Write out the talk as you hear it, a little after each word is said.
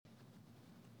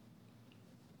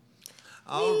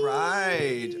All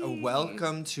right.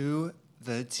 Welcome to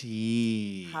the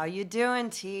Tea. How you doing,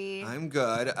 T? I'm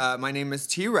good. My name is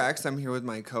T-Rex. I'm here with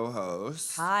my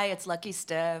co-host. Hi, it's Lucky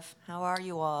Steph. How are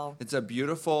you all? It's a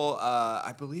beautiful,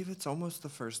 I believe it's almost the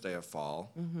first day of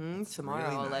fall. Mm-hmm. Tomorrow,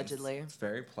 Really nice. allegedly. It's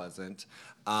very pleasant.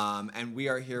 And we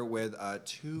are here with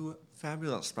two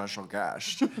fabulous special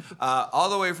guests. All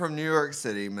the way from New York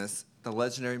City, the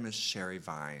legendary Miss Sherry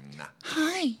Vine.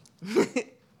 Hi.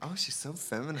 Oh, she's so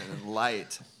feminine and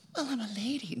light. Well, I'm a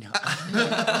lady now.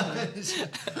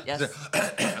 Yes.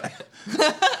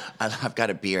 I've got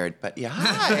a beard, but yeah,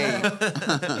 hi.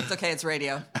 It's okay, it's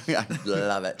radio. I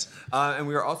love it. And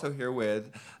we are also here with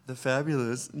the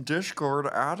fabulous Discord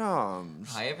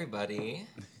Addams. Hi, everybody.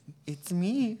 It's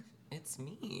me. It's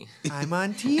me. I'm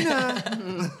on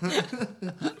Tina.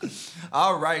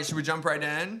 All right, should we jump right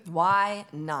in? Why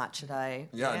not, should I?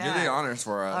 Yeah, do the honors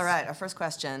for us. All right, our first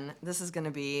question. This is going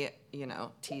to be,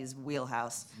 T's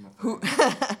wheelhouse. Who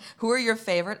are your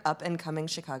favorite up-and-coming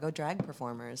Chicago drag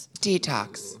performers?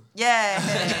 Detox. Yay!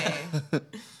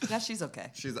 Yeah, she's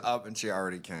okay. She's up and she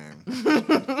already came.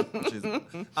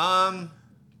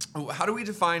 How do we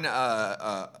define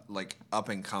like up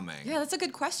and coming? Yeah, that's a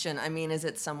good question. I mean, is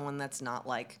it someone that's not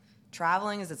like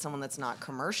traveling? Is it someone that's not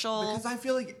commercial? Because I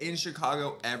feel like in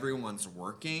Chicago, everyone's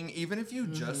working. Even if you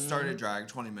just started drag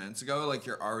 20 minutes ago, like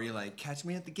you're already like, catch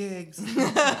me at the gigs.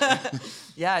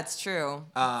 Yeah, it's true.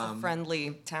 It's a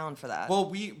friendly town for that. Well,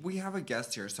 we have a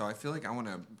guest here, so I feel like I want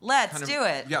to. Let's do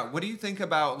it. Yeah, what do you think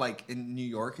about like in New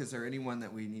York? Is there anyone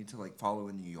that we need to like follow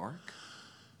in New York?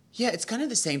 Yeah, it's kind of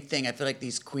the same thing. I feel like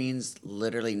these queens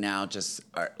literally now just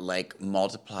are like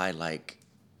multiply like.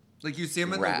 Like you see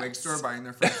them in Rats. the wig store buying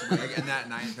their first wig, and that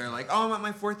night they're like, "Oh, I'm at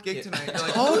my fourth gig tonight." You're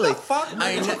like, Totally. "What the fuck?"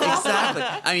 I mean, exactly.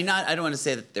 I mean, I don't want to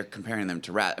say that they're comparing them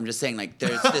to rats. I'm just saying like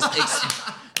there's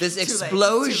this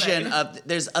explosion of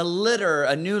there's a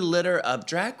new litter of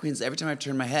drag queens every time I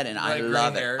turn my head, and I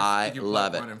love it. I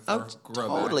love it. Oh,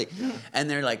 totally. And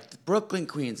they're like Brooklyn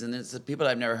queens, and it's the people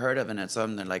I've never heard of, and it's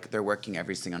some they're working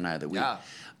every single night of the week. Yeah.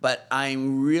 But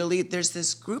there's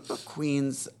this group of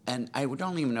queens, and I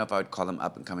don't even know if I would call them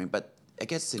up and coming, but I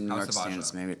guess in New York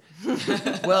standards maybe.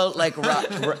 Well, like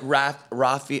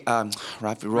Rafi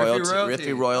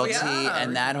Royalty,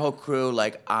 and that whole crew.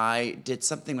 Like I did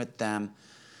something with them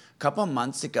a couple of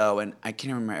months ago, and I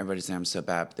can't remember everybody's name. I'm so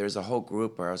bad. But there's a whole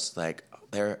group where I was like,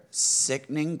 they're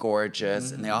sickening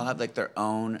gorgeous, and they all have like their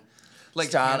own. Like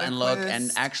style and look,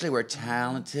 and actually we're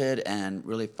talented and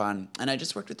really fun. And I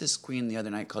just worked with this queen the other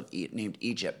night named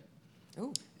Egypt.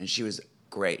 Ooh. And she was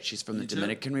great. She's from the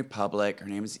Dominican Republic. Her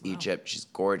name is Egypt. She's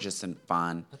gorgeous and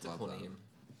fun. That's a cool name.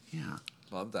 Yeah.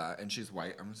 Love that. And she's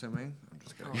white, I'm assuming. I'm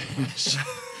just kidding.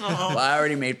 Well, I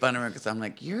already made fun of her because I'm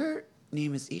like, your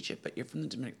name is Egypt, but you're from the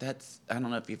Dominican. I don't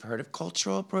know if you've heard of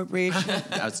cultural appropriation.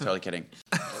 I was totally kidding.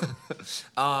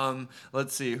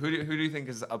 Let's see. Who do you think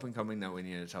is up and coming that we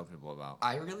need to tell people about?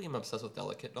 I really am obsessed with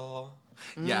Delicate Doll.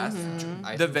 Yes,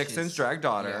 I the think Vixen's she's- drag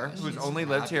daughter, yeah, who's she's only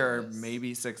lived here fabulous.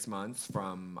 maybe 6 months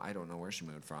from I don't know where she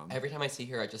moved from. Every time I see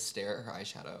her, I just stare at her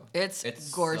eyeshadow.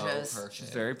 It's gorgeous. So perfect. She's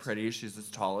very pretty. She's as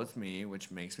tall as me, which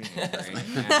makes me angry.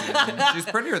 And she's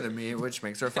prettier than me, which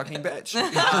makes her a fucking bitch.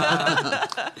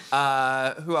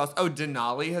 Who else? Oh,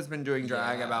 Denali has been doing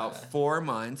drag Yeah. about 4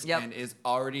 months and is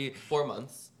already 4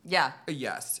 months. Yeah.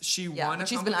 Yes, she Yeah, won a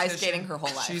she's been ice competition. skating her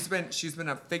whole life. She's been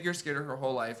a figure skater her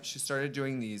whole life. She started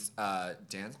doing these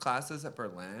dance classes at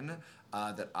Berlin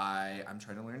that I'm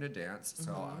trying to learn to dance.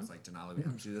 So I was like, Denali, we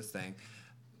have to do this thing.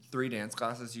 3 dance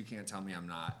classes. You can't tell me I'm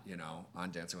not, on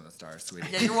Dancing with the Stars, sweetie.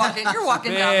 Yeah, you're walking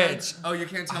down Bitch. Oh, you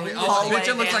can't tell me. Oh, hallway bitch,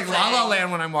 it looks like La La dancing.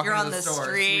 Land when I'm walking You're to on the the store,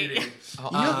 street. sweetie. Oh,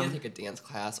 I need to take a dance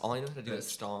class. All I know how to do is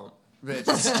stomp. Bitch,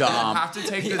 Stomp. you have to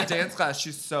take this dance class.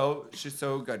 She's so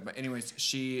good. But anyways,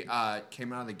 she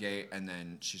came out of the gate and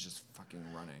then she's just fucking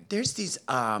running. There's this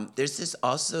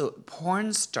also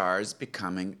porn stars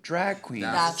becoming drag queens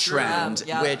That's trend, true.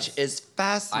 Yeah. which is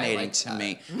fascinating I like to that.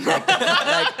 me.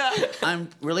 Like, I'm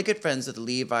really good friends with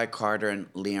Levi Carter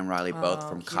and Liam Riley, both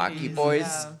from Cocky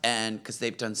Boys, and because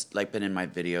they've done been in my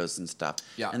videos and stuff.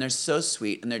 Yeah. And they're so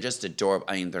sweet and they're just adorable.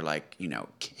 I mean, they're like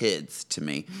kids to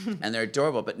me, and they're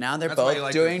adorable. But now they're That's why you both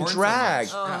like doing their porn so drag.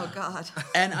 much. Oh, God.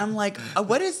 And I'm like,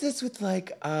 what is this with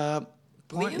like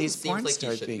Liam these seems porn like he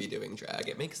stars should being be doing drag.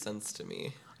 It makes sense to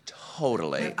me.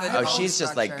 totally? I Oh, know. she's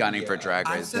just like Structure. gunning for drag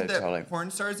I've race. said that Totally.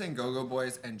 porn stars and go-go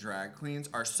boys and drag queens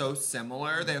are so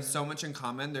similar. They have so much in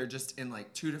common. They're just in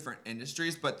like 2 different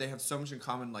industries, but they have so much in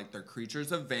common. Like they're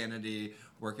creatures of vanity,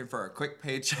 working for a quick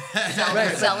paycheck.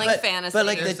 Selling fantasy. But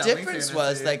like They're the selling difference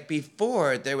was fantasy. like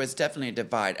before there was definitely a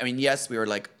divide. I mean, yes, we were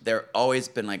like they're always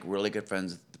been like really good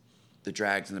friends. The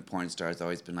drags and the porn stars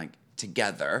always been like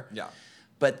together. Yeah.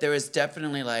 But there was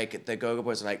definitely like the Go-Go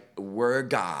Boys are like, we're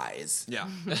guys. Yeah.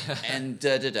 And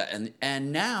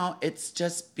and now it's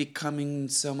just becoming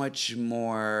so much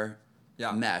more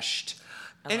Yeah. meshed.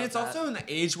 And love it's that. also in the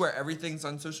age where everything's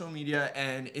on social media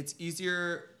and it's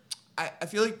easier. I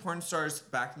feel like porn stars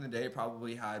back in the day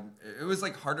probably it was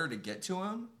like harder to get to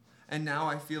them. And now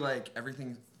I feel like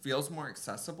everything feels more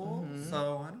accessible.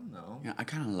 So I don't know. Yeah, I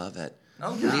kind of love it.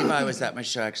 Oh, yeah. Levi was at my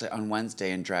show actually on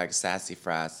Wednesday and dragged Sassy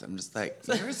Frass. I'm just like,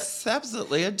 you're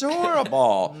absolutely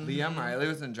adorable. Liam Riley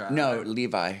was in drag. No,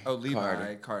 Levi. Oh,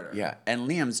 Levi Carter. Yeah, and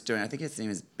Liam's doing, I think his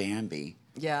name is Bambi.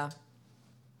 Yeah,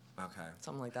 Okay.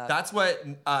 something like that. That's what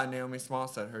Naomi Small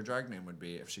said her drag name would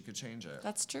be if she could change it.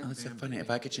 That's true. Oh, it's so funny.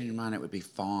 If I could change mine, it would be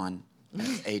Fawn.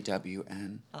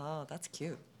 Fawn. Oh, that's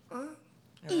cute.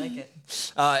 I like it.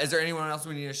 Is there anyone else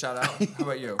we need to shout out? How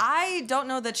about you? I don't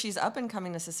know that she's up and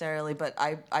coming necessarily, but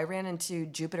I ran into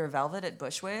Jupiter Velvet at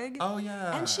Bushwig. Oh,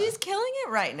 yeah. And she's killing it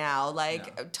right now.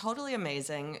 Like, Yeah. totally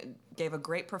amazing. Gave a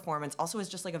great performance. Also is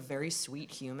just like a very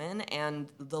sweet human, and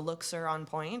the looks are on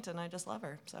point, and I just love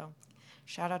her. So,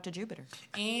 shout out to Jupiter.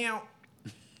 Ew.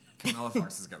 Camilla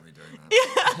Fox has got me doing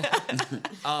that.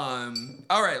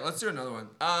 All right, let's do another one.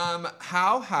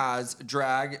 How has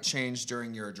drag changed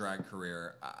during your drag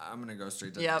career? I'm gonna go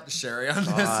straight to Yep. Sherry on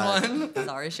this one.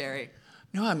 Sorry, Sherry.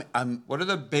 No, I'm What are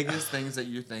the biggest things that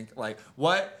you think, like,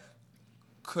 what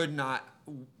could not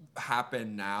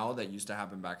happen now that used to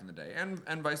happen back in the day,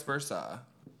 and vice versa?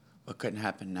 what couldn't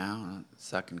happen now?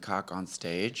 Sucking cock on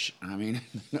stage. I mean,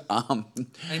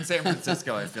 In San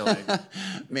Francisco, I feel like.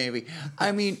 maybe.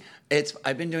 I mean,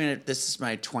 I've been doing it. This is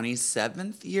my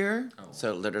 27th year,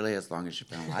 so literally as long as you've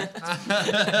been alive.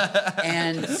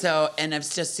 and I've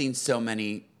just seen so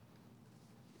many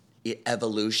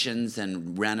evolutions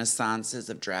and renaissances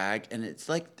of drag, and it's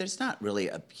like there's not really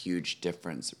a huge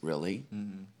difference, really.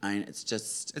 I mean, it's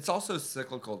just It's also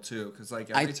cyclical too, because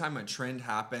like every time a trend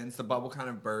happens, the bubble kind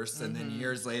of bursts, and then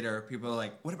years later, people are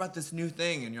like, "What about this new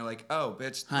thing?" And you're like, "Oh,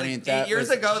 bitch, honey, like that 8 years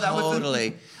was ago, that was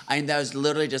totally. That was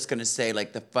literally just gonna say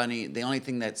like the only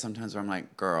thing that sometimes where I'm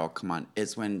like, girl, come on,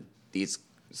 is when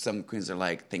some queens are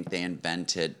like think they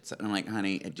invented. So I'm like,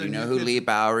 honey, do you know who Lee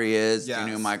Bowery is? Do you know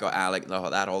Yes. who Michael Alec?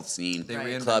 That whole scene. They Right.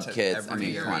 reinvent Club it Kids. I every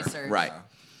mean, year. come on, Research. right? Yeah.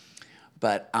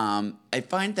 But I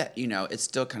find that it's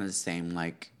still kind of the same.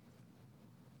 Like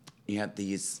you have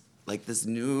these this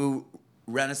new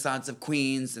renaissance of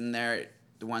queens, and they're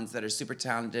the ones that are super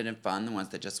talented and fun, the ones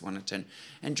that just want to.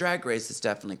 And Drag Race has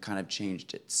definitely kind of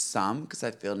changed it some, because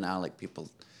I feel now like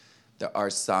there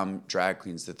are some drag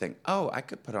queens that think, oh, I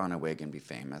could put on a wig and be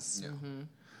famous. Yeah.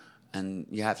 And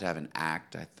you have to have an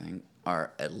act, I think,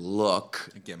 or a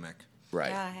look. A gimmick. Right.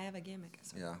 Yeah, I have a gimmick.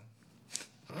 Yeah.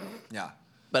 Yeah.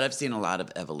 But I've seen a lot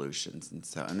of evolutions, and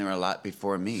there were a lot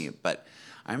before me. But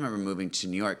I remember moving to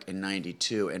New York in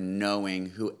 '92 and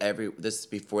knowing this is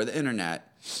before the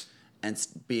internet, and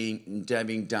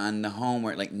having done the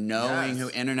homework, like knowing Yes. who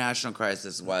International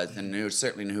Crisis was, and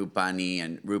certainly knew who Bunny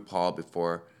and RuPaul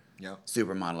before Yep.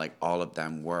 Supermodel, like all of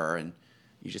them were, and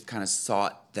you just kind of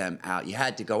sought them out. You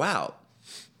had to go out,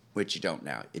 which you don't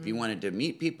now. If you wanted to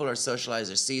meet people or socialize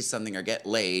or see something or get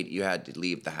laid, you had to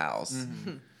leave the house.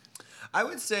 I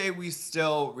would say we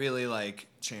still really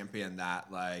champion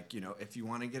that. Like, if you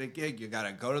want to get a gig, you got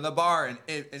to go to the bar and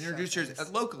introduce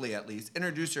yourself, locally at least,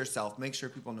 introduce yourself, make sure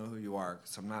people know who you are.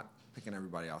 Because I'm not picking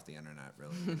everybody off the internet,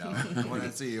 really. I want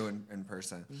to see you in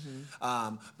person.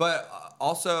 But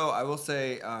also, I will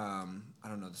say, I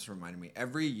don't know, this reminded me,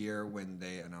 every year when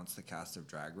they announce the cast of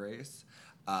Drag Race,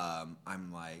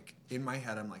 I'm like, in my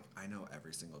head, I'm like, I know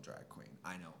every single drag queen.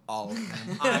 I know all of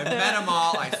them. I've met them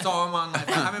all. I saw them on live.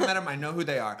 I haven't met them. I know who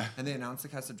they are. And they announce the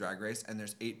cast of Drag Race, and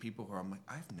there's 8 people who I'm like,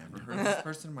 I've never heard of this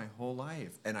person in my whole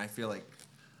life. And I feel like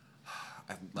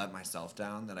I've let myself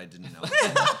down that I didn't know. How'd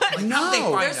they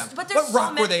find them? But there's What so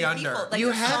rock many were they people. under? Like, You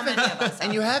there's so haven't, many of us and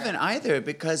out you there. haven't either,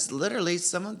 because literally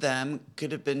some of them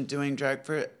could have been doing drag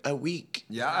for a week.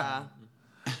 Yeah.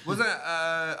 Wasn't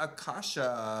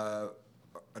Akasha?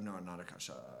 No, not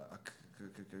Akasha.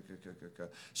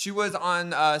 She was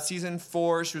on season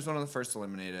 4. She was one of the first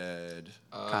eliminated.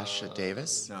 Kasha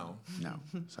Davis? No. No,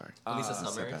 sorry. Lisa so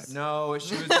Summers. bad. No,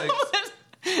 she was like.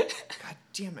 God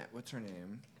damn it! What's her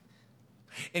name?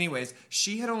 Anyways,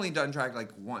 she had only done drag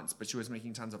once, but she was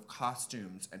making tons of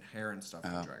costumes and hair and stuff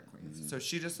for drag queens. So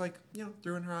she just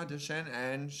threw in her audition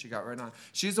and she got right on.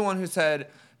 She's the one who said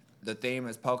the theme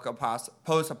is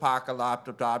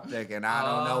post-apocalyptic, and I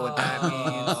don't know what that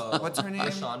means. What's her name?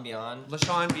 LaShawn Beyond.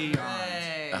 LaShawn Beyond.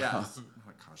 Hey. Yes. Oh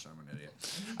my gosh, I'm an idiot.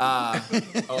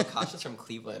 Akasha's from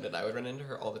Cleveland, and I would run into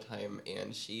her all the time,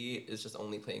 and she is just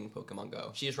only playing Pokemon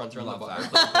Go. She just runs around the bar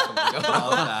playing Pokemon Go.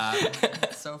 Love that.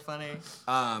 That's so funny.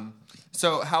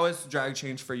 So how has drag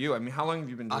changed for you? I mean, how long have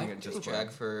you been doing I've it? been doing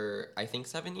drag for, I think,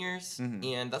 7 years,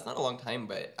 and that's not a long time,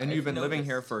 but And I've you've been living noticed-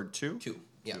 here for two?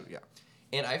 Yeah. Yeah.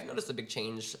 And I've noticed a big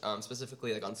change,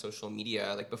 specifically like on social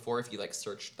media. Like before, if you like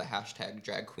searched the hashtag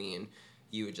drag queen,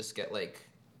 you would just get like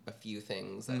a few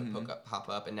things that would pop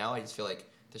up. And now I just feel like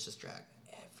there's just drag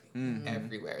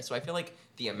everywhere. So I feel like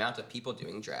the amount of people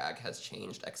doing drag has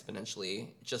changed exponentially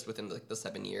just within like the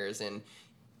 7 years. And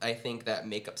I think that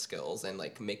makeup skills and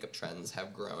like makeup trends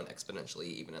have grown exponentially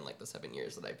even in like the 7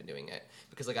 years that I've been doing it.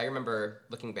 Because like I remember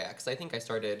looking back, because I think I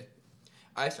started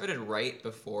right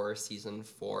before season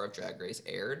 4 of Drag Race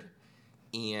aired,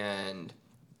 and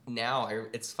now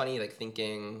it's funny like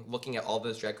looking at all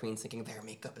those drag queens thinking their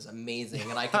makeup is amazing,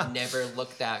 and I could never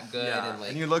look that good. Yeah. And like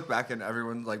And you look back and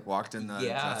everyone like walked in the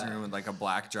Yeah. dressing room with like a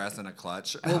black dress and a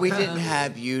clutch. Well, we didn't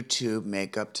have YouTube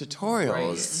makeup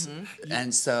tutorials,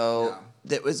 and so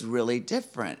that was really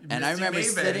different. And I Misty remember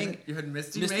Maven. sitting. You had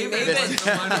Misty Misty Maven. Maven. was the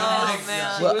one who, Oh, like,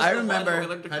 man. She Well, was I the one remember- who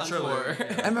learned to Petra contour. Lou.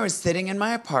 I remember sitting in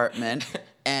my apartment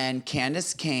and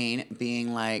Candace Kane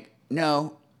being like,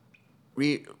 "No,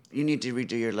 you need to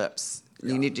redo your lips.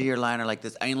 You need to do your liner like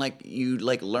this." I mean, like you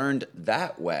like learned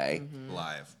that way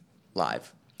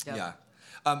live. Yep.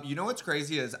 Yeah. You know what's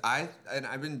crazy is I've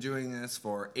been doing this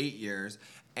for 8 years,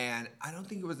 and I don't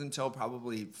think it was until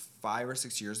probably 5 or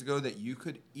 6 years ago that you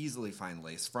could easily find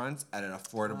lace fronts at an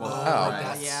affordable price.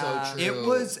 That's Yeah. so true. It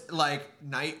was like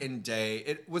night and day.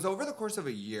 It was over the course of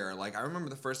a year. Like I remember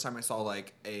the first time I saw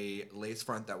like a lace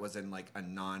front that was in like a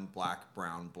non-black,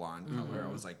 brown, blonde color.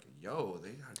 I was like, "Yo, they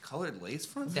had colored lace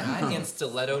fronts." that and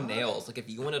stiletto nails. Like if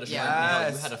you wanted a sharp Yes.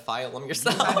 nail, you had to file them You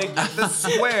yourself. had to get the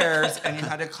squares and you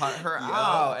had to cut her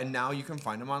out, and now you can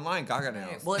find them online. Gaga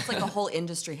nails. Well, it's like the whole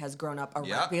industry has grown up around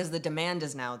Yeah. because the demand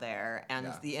is now there, and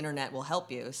Yeah. the internet will help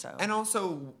you. So And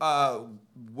also,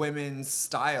 women's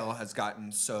style has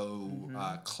gotten so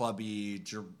clubby,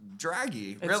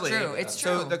 draggy. It's Really, true, it's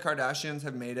So true. the Kardashians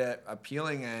have made it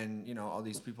appealing, and all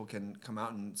these people can come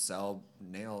out and sell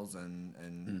nails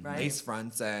and Right. lace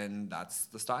fronts, and that's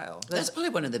the style. That's probably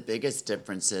one of the biggest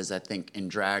differences I think in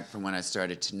drag from when I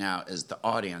started to now is the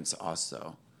audience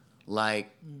also.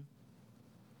 Like,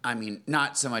 I mean,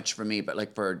 not so much for me, but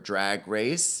like for Drag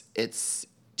Race, it's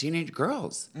teenage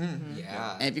girls.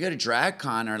 Yeah. And if you go to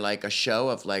DragCon or like a show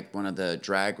of like one of the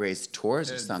Drag Race tours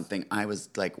or Kids. something, I was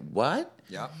like, what?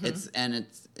 Yeah. It's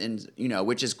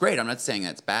which is great. I'm not saying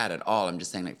that's bad at all. I'm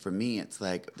just saying like for me, it's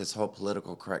like this whole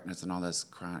political correctness and all this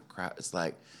crap. It's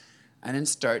like I didn't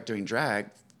start doing drag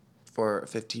for a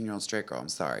 15-year-old straight girl. I'm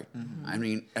sorry. I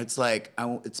mean, it's like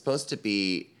it's supposed to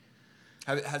be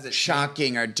Has it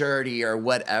shocking or dirty or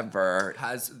whatever.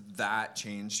 Has that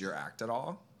changed your act at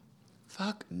all?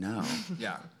 Fuck no.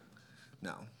 Yeah.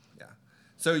 No. Yeah.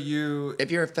 So you. If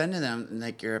you're offending them,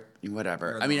 like you're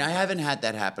whatever. You're I mean, the- I haven't had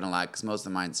that happen a lot because most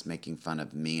of mine's making fun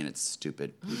of me and it's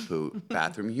stupid poo-poo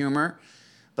bathroom humor.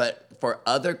 But for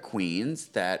other queens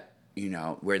that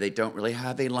where they don't really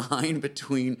have a line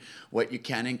between what you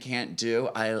can and can't do,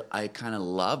 I kind of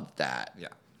love that. Yeah.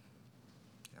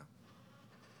 Yeah.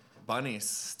 Bunny's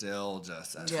still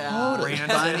just as Yeah. branded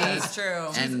Bunny. as it's true.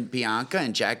 And Bianca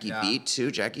and Jackie Yeah. Beat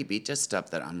too. Jackie Beat does stuff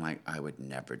that I'm like, I would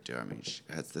never do. I mean, she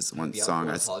has this one Bianca song.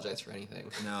 won't apologize for anything.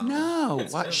 No. No,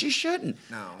 why, she shouldn't.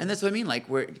 No. And that's what I mean. Like,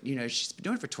 she's been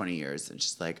doing it for 20 years, and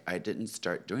she's like, I didn't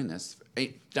start doing this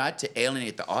not to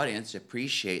alienate the audience, to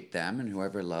appreciate them, and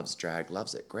whoever loves drag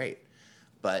loves it. Great,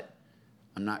 but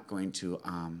I'm not going to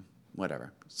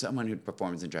whatever. Someone who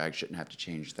performs in drag shouldn't have to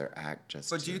change their act just.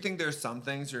 But to, do you think there's some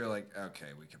things where you're like, okay,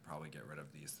 we could probably get rid of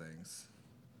these things?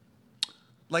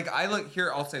 Like I look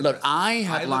here, I'll say look? this. I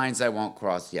have look- lines I won't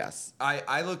cross. Yes.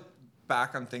 I look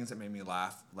back on things that made me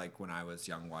laugh, like when I was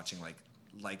young, watching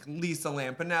like Lisa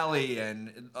Lampanelli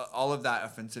and all of that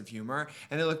offensive humor,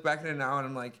 and I look back at it now and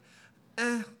I'm like,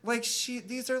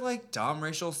 these are like dumb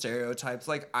racial stereotypes.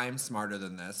 Like I'm smarter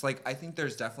than this. Like I think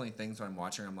there's definitely things when I'm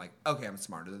watching, I'm like, okay, I'm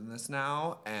smarter than this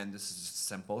now, and this is just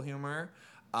simple humor.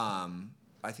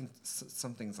 I think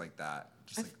some things like that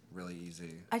just like really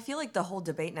easy. I feel like the whole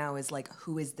debate now is like,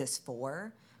 who is this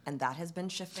for? And that has been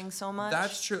shifting so much.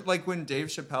 That's true. Like when Dave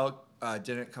Chappelle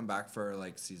didn't come back for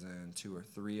like season 2 or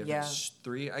 3 of Yeah. his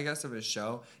 3, I guess, of his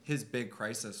show, his big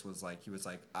crisis was like he was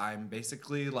like, I'm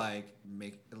basically like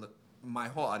my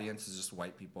whole audience is just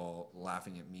white people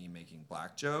laughing at me making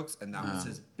black jokes, and that was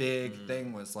his big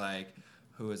thing. Was like,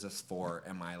 who is this for?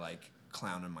 Am I like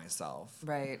clowning myself?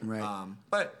 right. Right.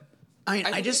 But I mean,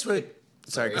 I think just it's would.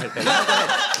 Sorry, go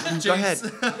ahead. Go ahead.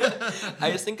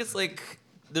 I just think it's like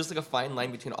there's like a fine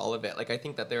line between all of it. Like I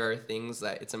think that there are things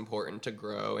that it's important to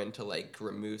grow and to like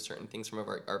remove certain things from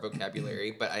our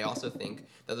vocabulary, but I also think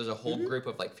that there's a whole group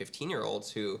of like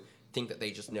 15-year-olds who think that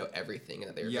they just know everything and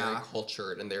that they're very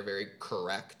cultured and they're very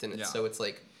correct, and so it's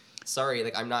like, sorry,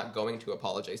 like I'm not going to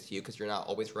apologize to you because you're not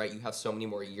always right. You have so many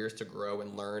more years to grow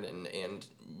and learn and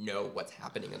know what's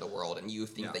happening in the world, and you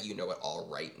think that you know it all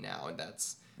right now, and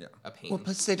that's a pain. Well,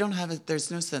 plus they don't have there's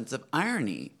no sense of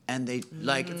irony, and they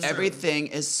everything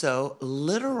is so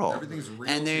literal. Everything's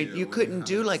real and to you couldn't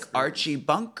do like Archie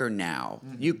Bunker now.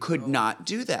 You could not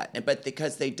do that, but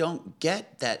because they don't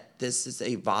get that this is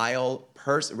a vile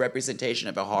representation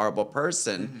of a horrible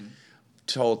person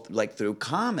told like through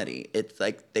comedy. It's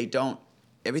like they don't.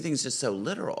 Everything's just so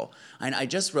literal. And I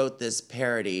just wrote this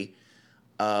parody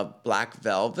of Black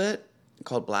Velvet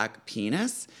called Black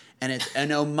Penis, and it's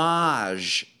an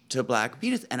homage to Black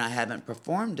Penis, and I haven't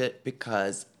performed it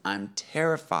because I'm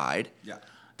terrified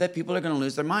that people are going to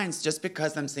lose their minds just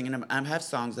because I'm singing. I have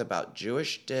songs about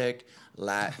Jewish dick,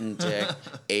 Latin dick,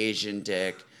 Asian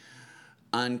dick,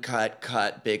 uncut,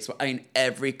 cut, big. I mean,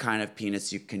 every kind of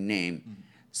penis you can name.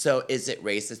 So is it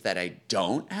racist that I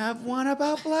don't have one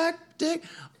about black dick?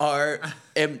 Or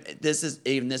this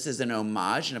is an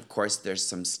homage, and of course there's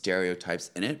some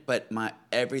stereotypes in it, but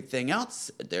everything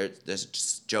else, there's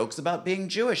just jokes about being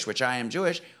Jewish, which I am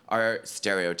Jewish, are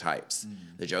stereotypes.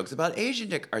 The jokes about Asian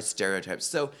dick are stereotypes.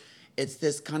 So it's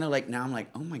this kind of like, now I'm like,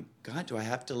 oh my God, do I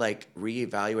have to like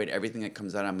reevaluate everything that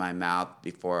comes out of my mouth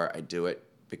before I do it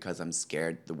because I'm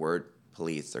scared the word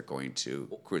police are going to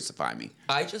crucify me?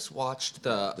 I just watched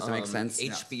the Does that make sense?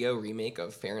 HBO remake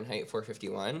of Fahrenheit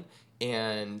 451,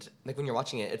 and like when you're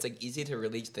watching it, it's like easy to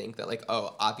really think that like,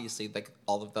 oh, obviously like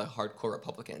all of the hardcore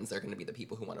Republicans, they're going to be the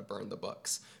people who want to burn the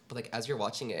books. But like as you're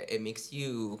watching it, it makes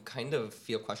you kind of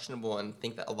feel questionable and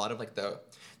think that a lot of like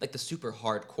the super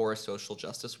hardcore social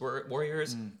justice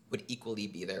warriors would equally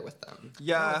be there with them.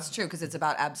 Well, it's true because it's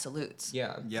about absolutes.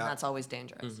 Yeah. And that's always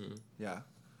dangerous. Yeah.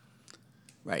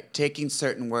 Right. Taking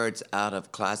certain words out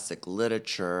of classic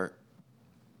literature.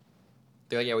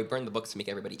 They're like, yeah, we burned the books to make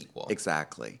everybody equal.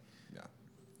 Exactly. Yeah.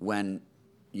 When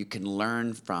you can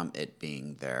learn from it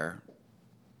being there.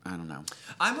 I don't know.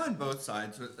 I'm on both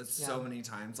sides so many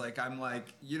times. Like, I'm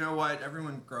like, you know what?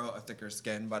 Everyone grow a thicker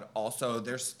skin, but also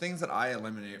there's things that I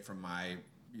eliminate from my,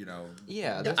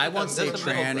 I won't say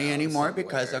tranny anymore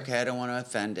because, where- I don't want to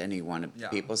offend anyone.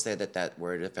 If people say that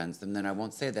word offends them, then I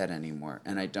won't say that anymore.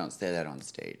 And I don't say that on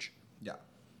stage. Yeah.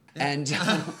 And,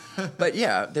 but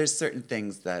yeah, there's certain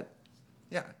things that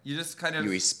Yeah. You just kind of... you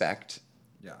respect.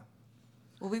 Yeah.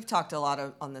 Well, we've talked a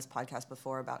lot on this podcast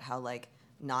before about how like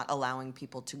not allowing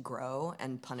people to grow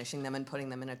and punishing them and putting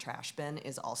them in a trash bin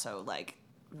is also like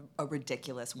a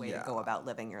ridiculous way to go about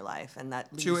living your life, and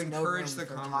that leaves to no encourage room the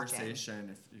for conversation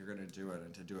if you're going to do it,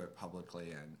 and to do it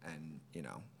publicly and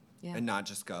and not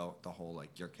just go the whole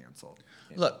like you're canceled.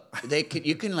 Look,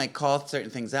 you can like call certain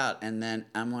things out, and then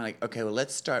I'm like, okay, well,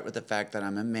 let's start with the fact that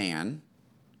I'm a man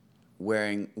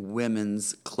wearing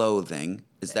women's clothing.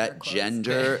 Is that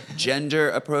gender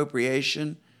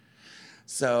appropriation?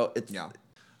 So it's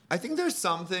I think there's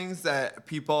some things that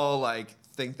people like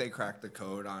think they cracked the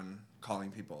code on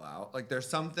calling people out. Like there's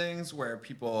some things where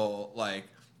people like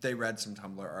they read some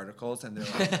Tumblr articles and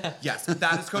they're like, yes,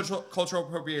 that is cultural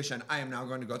appropriation. I am now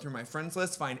going to go through my friends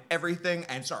list, find everything,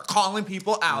 and start calling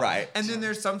people out. Right. And then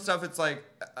there's some stuff it's like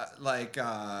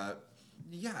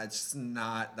it's just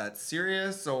not that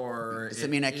serious, or... Does it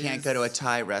mean I can't go to a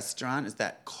Thai restaurant? Is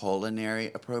that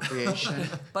culinary appropriation?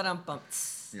 But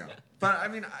bumps. Yeah. But I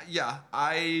mean,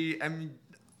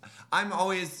 I'm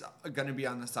always going to be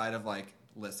on the side of like,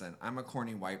 listen, I'm a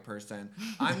corny white person.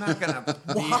 I'm not gonna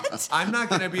I'm not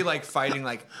gonna be like fighting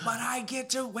like, but I get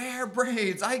to wear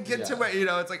braids. I get to wear,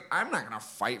 it's like I'm not gonna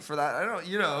fight for that. I don't,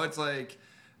 it's like,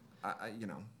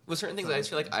 With certain things, I just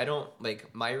feel like I don't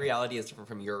like my reality is different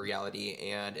from your reality,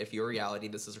 and if your reality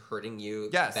this is hurting you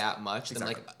that much, then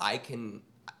like I can.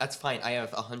 That's fine. I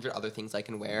have 100 other things I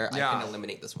can wear. I can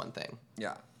eliminate this one thing.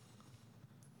 Yeah.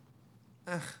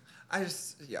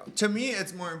 To me,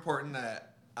 it's more important that.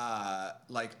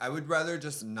 I would rather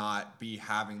just not be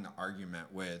having the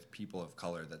argument with people of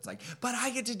color that's like, but I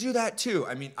get to do that too.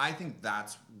 I mean, I think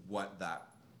that's what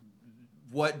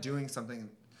doing something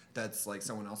that's like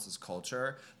someone else's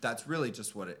culture, that's really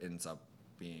just what it ends up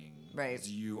being. Right. Is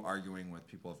you arguing with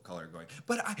people of color going,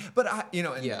 but I,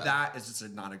 that is just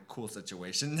not a cool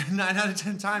situation. 9 out of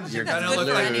 10 times you're gonna look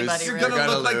like you're gonna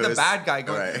look like the bad guy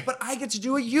going, but I get to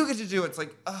do what you get to do. It's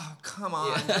like, oh, come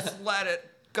on, just let it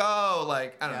go.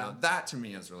 Like, I don't know. That to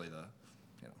me is really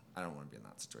I don't want to be in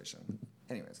that situation.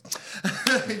 Anyways,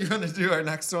 you want to do our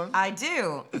next one? I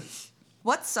do.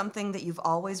 What's something that you've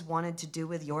always wanted to do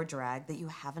with your drag that you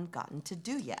haven't gotten to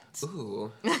do yet? Ooh.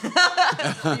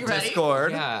 Are you ready?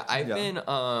 Discord. Yeah, I've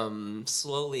been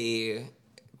slowly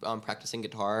practicing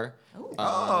guitar. Ooh.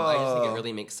 I just think it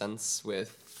really makes sense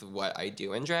with what I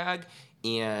do in drag.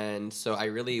 And so I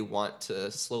really want to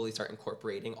slowly start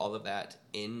incorporating all of that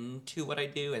into what I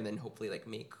do, and then hopefully like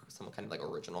make some kind of like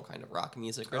original kind of rock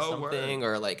music or something,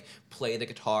 or like play the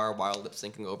guitar while lip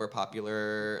syncing over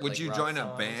popular. Would like, you rock join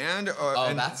songs. a band? Or,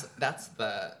 Oh, that's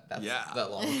the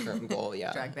long term goal.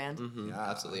 Yeah, Drag band? Mm-hmm, Yeah.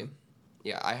 absolutely.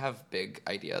 Yeah, I have big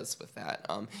ideas with that.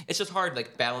 It's just hard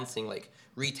like balancing like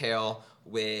retail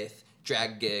with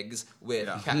drag gigs with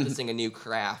practicing a new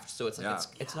craft. So it's like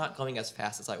it's not going as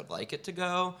fast as I would like it to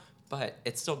go, but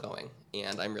it's still going,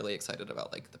 and I'm really excited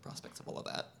about like the prospects of all of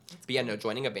that. But yeah, no,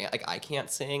 joining a band, like I can't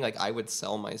sing. Like I would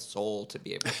sell my soul to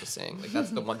be able to sing. Like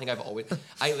that's the one thing I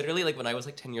literally like when I was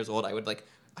like 10 years old, I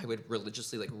would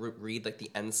religiously like read like the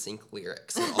NSYNC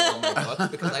lyrics in all of my books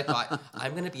because I thought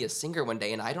I'm gonna be a singer one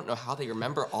day and I don't know how they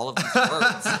remember all of these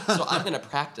words, so I'm gonna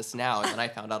practice now. And then I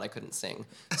found out I couldn't sing,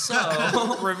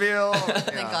 so Reveal.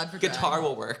 Thank God for guitar drag.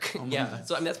 will work. Yeah,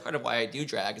 so I mean that's part of why I do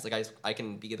drag is like I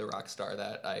can be the rock star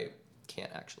that I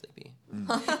can't actually be.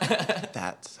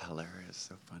 That's hilarious.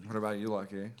 So funny. What about you,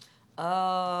 Lucky?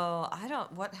 Oh,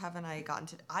 what haven't I gotten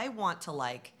to? I want to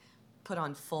like put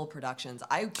on full productions.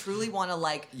 I truly want to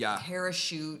like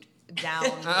parachute down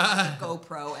with a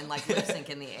GoPro and like lip sync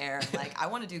in the air. Like I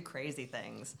want to do crazy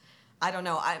things. I don't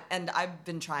know. I've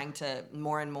been trying to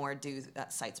more and more do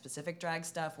site specific drag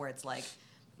stuff where it's like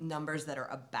numbers that are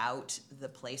about the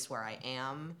place where I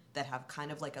am that have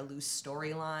kind of like a loose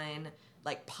storyline,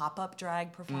 like pop-up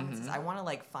drag performances. I want to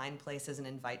like find places and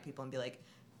invite people and be like,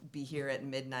 be here at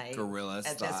midnight Guerrilla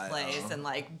at style. this place and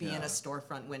like be in a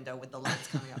storefront window with the lights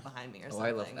coming up behind me or something.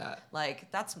 I love that.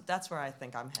 Like that's where I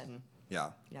think I'm heading.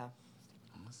 Yeah. Yeah.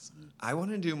 I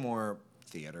want to do more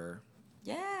theater.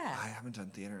 Yeah. I haven't done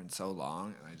theater in so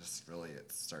long, and I just really,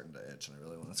 it's starting to itch, and I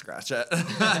really want to scratch it.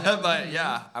 But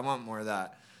yeah, I want more of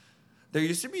that. There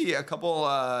used to be a couple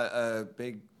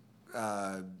big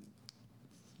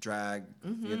drag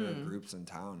theater groups in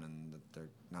town, and they're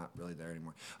not really there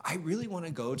anymore. I really want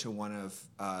to go to one of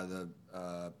the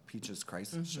Peaches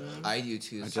Crisis shows. I do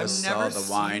too. I so- just I've saw never the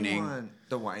seen whining. one.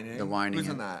 The whining. The whining. Who's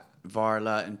in and that?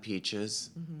 Varla and Peaches.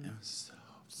 It was so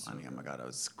funny. Oh my god, I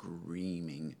was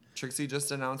screaming. Trixie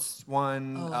just announced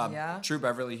one. Oh, yeah? True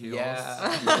Beverly Hills.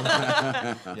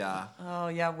 Yeah. Yeah. Oh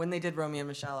yeah. When they did Romeo and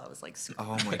Michelle, I was like, super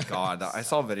Oh my god, I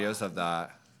saw videos of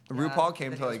that. Yeah, RuPaul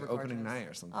came the to videos like were opening gorgeous. night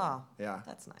or something. Oh, Yeah.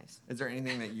 that's nice. Is there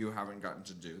anything that you haven't gotten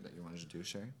to do that you wanted to do,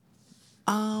 Shay?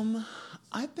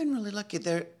 I've been really lucky.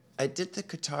 I did the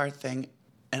guitar thing,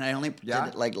 and I only did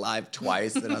it like live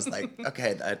twice. And I was like,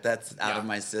 okay, that's out of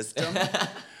my system.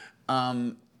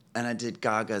 And I did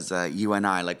Gaga's "You and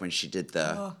I," like when she did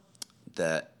the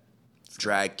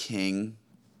drag king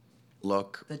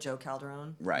look. The Joe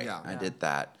Calderone. Right, Yeah. I did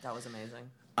that. That was amazing.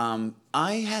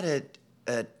 I had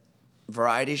a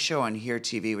variety show on Here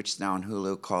TV, which is now on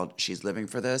Hulu, called She's Living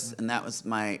for This, and that was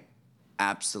my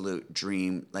absolute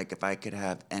dream. Like, if I could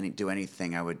do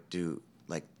anything, I would do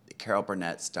like Carol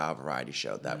Burnett style variety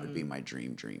show. That would be my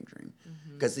dream.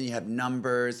 Because then you have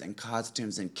numbers and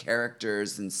costumes and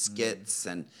characters and skits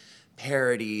and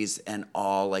parodies and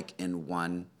all like in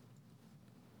one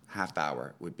half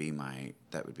hour would be my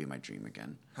dream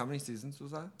again. How many seasons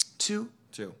was that? 2.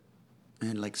 2.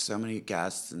 And like so many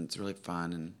guests, and it's really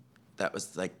fun, and that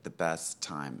was like the best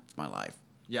time of my life.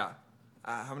 Yeah.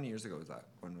 How many years ago was that?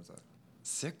 When was that?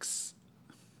 6.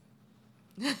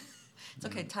 It's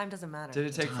okay. Time doesn't matter. Did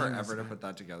it take Time forever is to right. put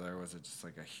that together? Or was it just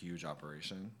like a huge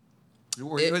operation?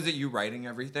 Was it you writing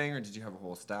everything, or did you have a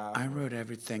whole staff? I wrote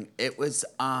everything. It was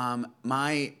one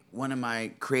of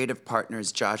my creative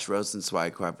partners, Josh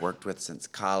Rosenzweig, who I've worked with since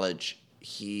college.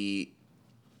 He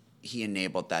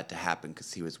enabled that to happen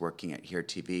because he was working at Here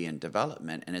TV in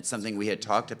development, and it's something we had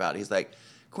talked about. He's like,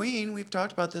 Queen, we've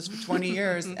talked about this for 20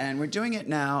 years, and we're doing it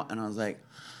now. And I was like,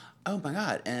 oh my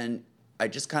God. And I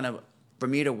just kind of, for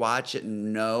me to watch it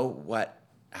and know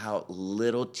how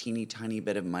little teeny tiny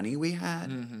bit of money we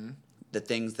had, the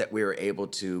things that we were able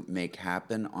to make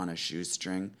happen on a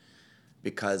shoestring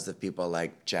because of people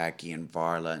like Jackie and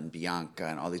Varla and Bianca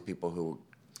and all these people who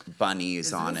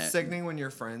bunnies on Isn't it. it sickening when your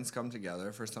friends come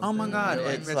together for something? Oh my God, You're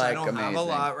it's "Bitch, like I don't have a amazing."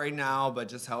 lot right now, but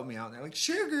just help me out. And they're like,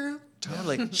 sure, girl.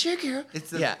 Totally. Sugar. It's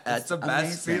the that's best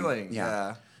amazing. feeling.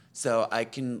 Yeah. So I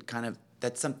can kind of,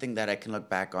 that's something that I can look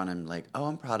back on and like, oh,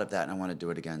 I'm proud of that and I want to do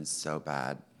it again so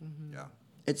bad. Yeah.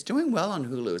 It's doing well on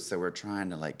Hulu, so we're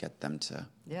trying to like get them to.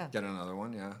 Yeah. Get another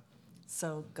one, yeah.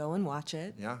 So go and watch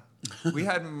it. Yeah. We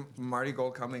had Marty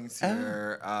Gold Cummings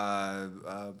here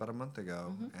about a month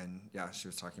ago. And yeah, she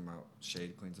was talking about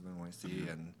Shade, Queens of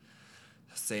NYC, and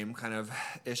same kind of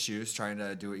issues, trying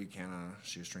to do what you can on a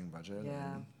shoestring budget.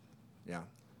 Yeah. And, yeah.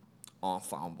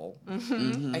 Ensemble.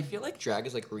 I feel like drag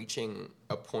is like reaching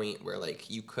a point where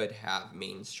like you could have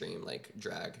mainstream like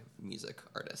drag music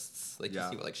artists. Like you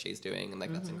see what like Shay's doing, and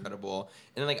like that's incredible.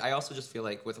 And then like I also just feel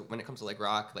like when it comes to like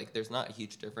rock, like there's not a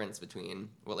huge difference between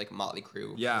what like Motley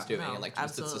Crue was doing and like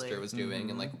Twisted Sister was doing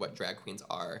and like what drag queens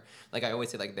are. Like I always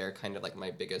say like they're kind of like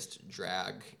my biggest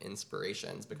drag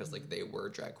inspirations because like they were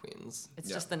drag queens. It's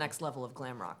just the next level of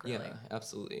glam rock, really. Yeah,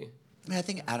 absolutely. I mean, I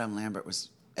think Adam Lambert was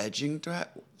edging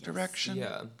direction.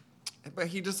 Yeah. But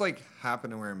he just like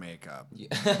happened to wear makeup. Yeah.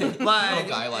 Like, Little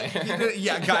guy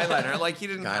liner. guy liner. Like he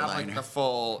didn't Guy have like liner. the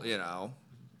full, yeah.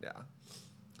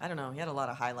 I don't know. He had a lot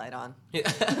of highlight on. Yeah,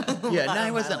 no, he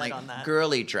of wasn't highlight like on that.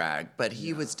 girly drag, but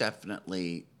he was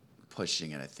definitely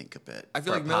pushing it, I think, a bit. I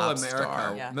feel for like a Middle pop America.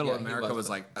 star. Yeah. Middle Yeah, he America was. was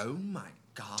like, oh my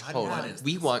god, Totally. what is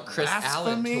We this want Chris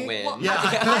Allen blasphemy? to win. Well, Yeah.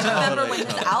 I remember when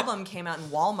Totally. his album came out in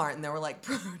Walmart and there were like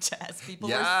protests. People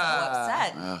were so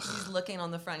Yeah. upset. He's looking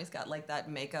on the front. He's got like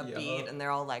that makeup Yeah. beat, and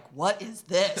they're all like, "What is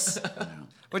this?"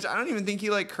 Which I don't even think he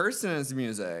like cursed in his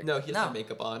music. No, he has No. no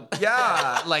makeup on.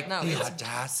 Yeah, like No, the it's-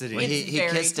 audacity. Well, It's he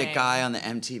very kissed a tame. guy on the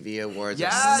MTV Awards or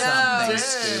Yes, something no,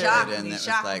 stupid, shocked and me, it was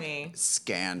shocked like me. He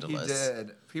scandalous.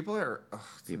 did. People are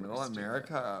People Middle are stupid.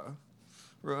 America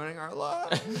ruining our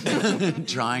lives.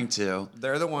 Trying to.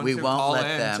 They're the ones We who won't call let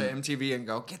in them. to MTV and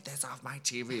go, get this off my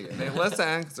TV. And they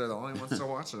listen because they're the only ones still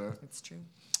watching it. It's true.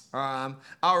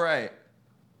 All right.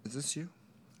 Is this you?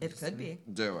 It could be.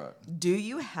 Do it. Do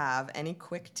you have any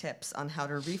quick tips on how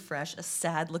to refresh a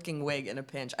sad-looking wig in a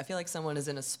pinch? I feel like someone is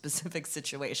in a specific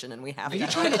situation and we have Are to you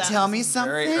help trying to them. tell me Very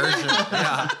something? urgent.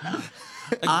 Yeah.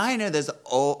 I know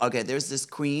there's this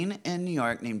queen in New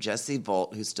York named Jessie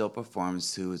Volt who still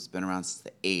performs, who's been around since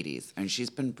the 80s. And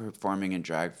she's been performing in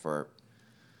drag for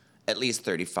at least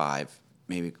 35,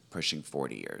 maybe pushing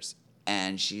 40 years.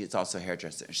 And she is also a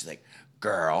hairdresser. And she's like,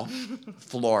 girl,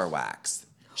 floor wax.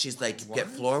 She's like, get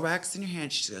floor wax in your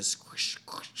hand. She goes, squish,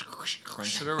 squish, squish,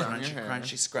 Crunch it around your hair.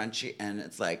 crunchy, scrunchy. And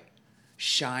it's like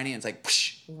shiny. And it's like,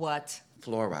 psh, What?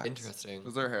 floor wax. Interesting.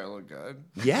 Does her hair look good?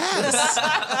 Yes.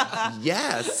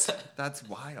 Yes. That's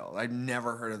wild. I've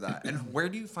never heard of that. And where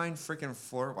do you find freaking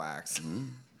floor wax?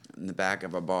 In the back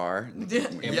of a bar, Yeah.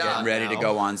 getting ready to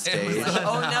go on stage.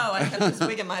 Oh no, I kept this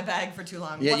wig in my bag for too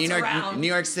long. Yeah, What's you know, around? New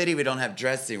York City, we don't have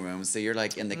dressing rooms, so you're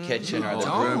like in the kitchen or the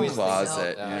No. broom No.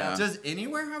 closet. No. You know? Does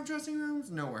anywhere have dressing rooms?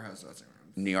 Nowhere has dressing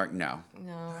rooms. New York, no.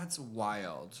 No. That's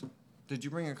wild. Did you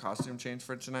bring a costume change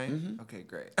for tonight? Okay,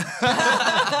 great.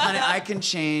 Honey, I can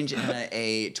change in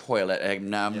a toilet.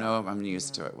 No, I'm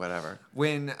used to it. Whatever.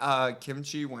 When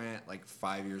Kimchi went like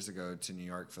 5 years ago to New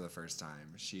York for the first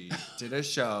time, she did a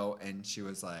show and she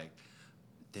was like,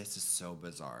 this is so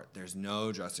bizarre. There's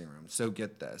no dressing room. So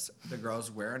get this. The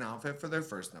girls wear an outfit for their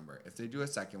first number. If they do a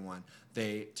second one,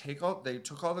 they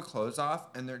took all the clothes off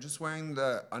and they're just wearing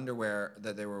the underwear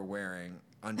that they were wearing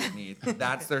underneath.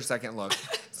 That's their second look.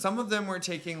 Some of them were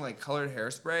taking like colored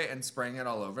hairspray and spraying it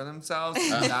all over themselves.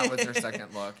 And that was their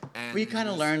second look. And We kind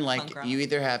of learn like punk rock. you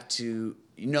either have to,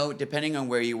 depending on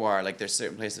where you are, like there's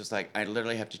certain places like I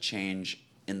literally have to change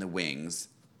in the wings.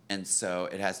 And so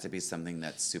it has to be something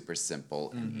that's super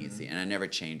simple and easy. And I never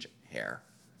change hair.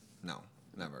 No,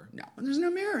 never. No. And there's no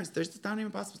mirrors. It's not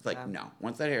even possible. It's like, Yeah. no.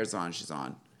 Once that hair's on, she's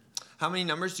on. How many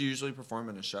numbers do you usually perform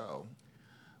in a show?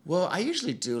 Well, I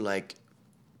usually do like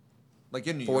Like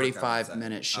in New York, I would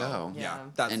 45-minute say. show. Oh, yeah, Yeah.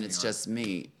 that's and New it's York. just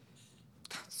me.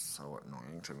 So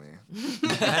annoying to me.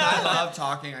 And I love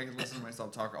talking. I can listen to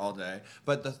myself talk all day.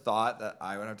 But the thought that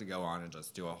I would have to go on and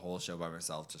just do a whole show by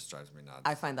myself just drives me nuts.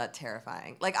 I find that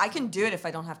terrifying. Like I can do it if I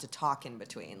don't have to talk in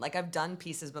between. Like I've done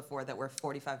pieces before that were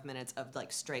 45 minutes of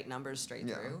like straight numbers straight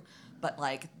Yeah. through. But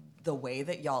like the way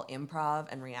that y'all improv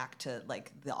and react to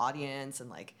like the audience and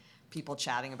like people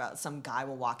chatting about some guy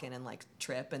will walk in and like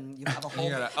trip and you have a whole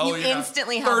gotta- you yeah,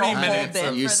 instantly have a 30 whole minutes bit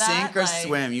of- You for that. sink or like-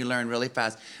 swim, you learn really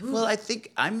fast. Well, I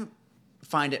think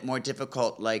find it more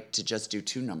difficult like to just do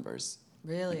 2 numbers.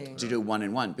 Really? To do 1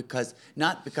 and 1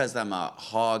 not because I'm a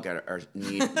hog or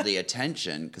need the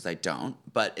attention, because I don't,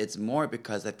 but it's more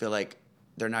because I feel like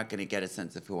they're not going to get a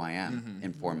sense of who I am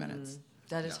in 4 minutes.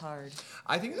 That is hard.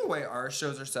 I think the way our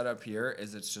shows are set up here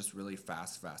is it's just really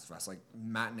fast. Like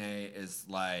matinee is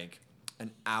like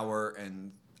an hour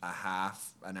and a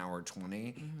half an hour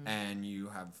 20, and you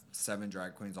have 7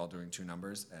 drag queens all doing 2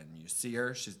 numbers, and you see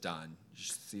her, she's done. You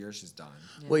see her, she's done.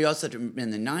 Yeah. Well, you also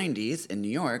in the 90s in New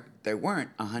York, there weren't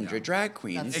 100 drag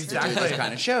queens That's to true. do those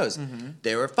kind of shows.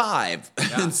 There were 5.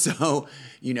 Yeah. And so,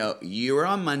 you know, you were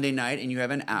on Monday night and you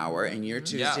have an hour, and you're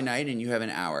Tuesday night and you have an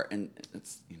hour. And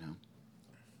it's, you know,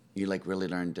 you like really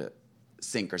learn to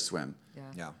sink or swim.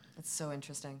 Yeah. That's so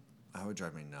interesting. That would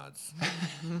drive me nuts.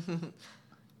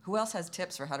 Who else has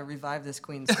tips for how to revive this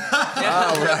queen's?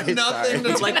 Oh, right. Nothing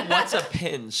Sorry. It's like, what's a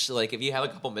pinch? Like, if you have a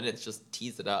couple minutes, just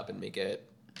tease it up and make it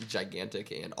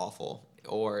gigantic and awful.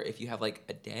 Or if you have like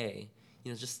a day,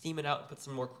 you know, just steam it out and put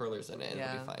some more curlers in it, and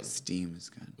it'll be fine. Steam is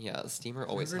good. Yeah, the steamer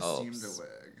always Never helps. steamed a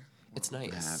wig. It's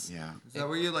nice. Yeah. Is that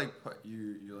where you like put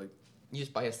you like? You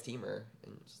just buy a steamer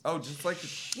and just Oh, just like.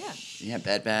 Yeah. Yeah,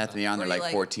 Bed Bath Beyond, they're Or you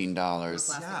like like- $14.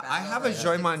 Plastic Yeah, bag I have over a it.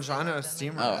 Joy Mangano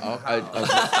steamer. Oh, at the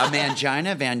house. a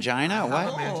mangina? Vangina? I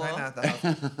have What? a mangina at the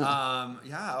house.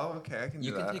 Yeah. Oh, okay. I can do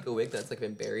you that. can take a wig that's like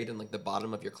been buried in like the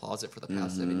bottom of your closet for the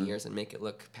past 7 years and make it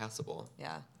look passable.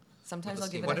 Yeah. Sometimes With I'll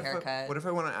a give steamer. it a haircut. What if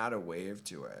I want to add a wave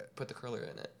to it? Put the curler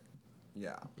in it.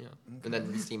 Yeah. Yeah. And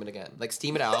then steam it again. Like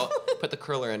steam it out, put the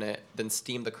curler in it, then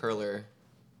steam the curler,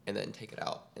 and then take it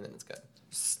out, and then it's good.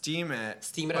 Steam it.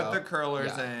 Steam it put out. the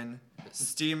curlers Yeah. in.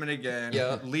 Steam it again.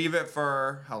 Yeah. Leave it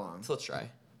for how long? So let's try.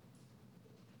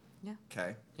 Yeah.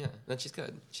 Okay. Yeah. Then she's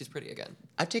good. She's pretty again.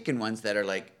 I've taken ones that are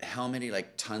like helmety,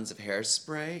 like tons of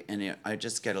hairspray, and I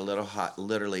just get a little hot,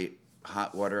 literally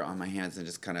hot water on my hands and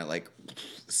just kind of like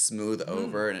smooth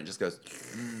over, and it just goes.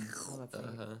 Oh, that's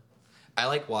neat. I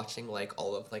like watching like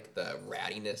all of like the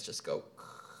rattiness just go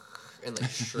and like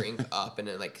shrink up and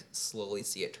then like slowly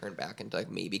see it turn back into like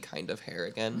maybe kind of hair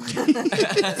again. See,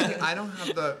 I don't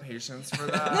have the patience for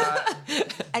that.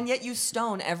 And yet you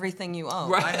stone everything you own.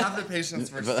 Right. I have the patience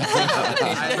for But-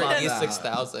 I love He's that.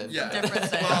 6,000. Yeah. Different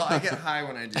thing. Well, I get high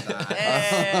when I do that.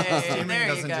 Hey, Steaming there you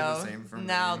doesn't do go. the same for me.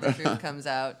 Now the truth comes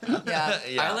out. Yeah.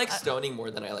 I like stoning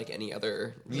more than I like any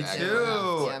other. Me drag.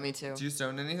 too. Yeah, me too. Do you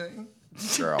stone anything?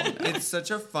 Girl. no. It's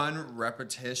such a fun,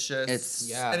 repetitious.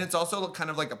 It's- and it's also kind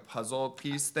of like a puzzle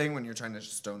piece thing when you're trying to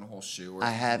stone a whole shoe. Or I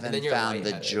And haven't then you're found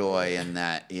the lightheaded. joy in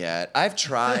that yet. I've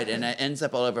tried, and it ends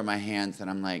up all over my hands, and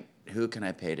I'm like, who can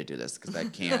I pay to do this? Because I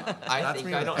can't. I That's think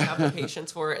me I with- don't have the patience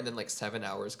for it, and then like 7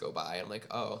 hours go by. I'm like,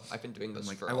 oh, I've been doing this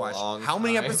like, for I a watched long how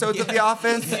many time. episodes of Yeah. The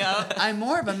Office? Yeah. I'm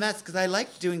more of a mess because I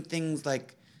like doing things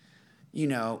like, you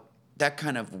know, that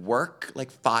kind of work, like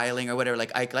filing or whatever.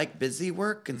 Like I like busy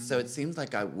work, and so it seems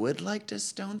like I would like to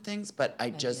stone things, but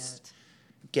I just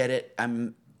get it.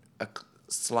 I'm a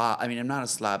slob. I mean, I'm not a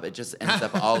slob. It just ends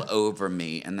up all over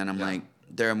me, and then I'm like,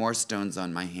 there are more stones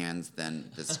on my hands than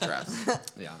the stress.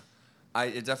 Yeah.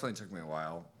 It definitely took me a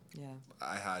while. Yeah.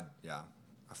 I had,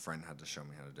 a friend had to show me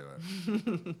how to do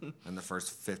it. And the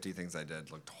first 50 things I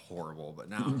did looked horrible, but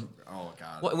now, oh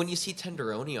God. Well, when you see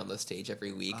Tenderoni on the stage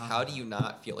every week, how do you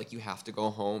not feel like you have to go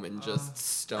home and just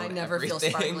stone I never everything? feel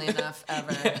sparkly enough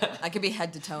ever. Yeah. I could be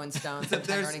head to toe in stones, and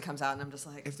there's- Tenderoni comes out, and I'm just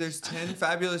like, If there's 10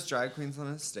 fabulous drag queens on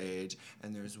a stage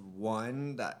and there's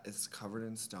one that is covered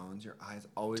in stones, your eyes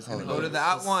always gonna go to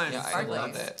that one. Yeah, I Sparkly.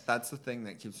 love it. That's the thing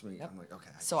that keeps me. I'm like, okay.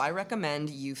 so I recommend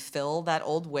you fill that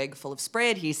old wig full of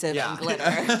spray adhesive Yeah. and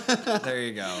glitter, There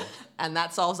you go. and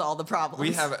that solves all the problems.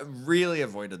 We have really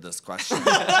avoided this question.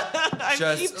 I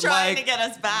Just keep trying to like- get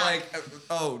us back.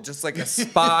 Like, just like a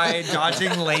spy dodging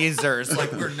lasers.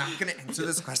 Like, we're not gonna answer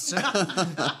this question.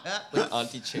 Like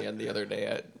Auntie Chan the other day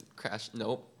at Crash.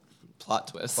 Nope. Plot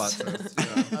twist. Plot twist,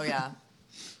 yeah. Oh yeah.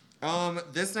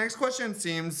 This next question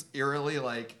seems eerily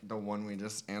like the one we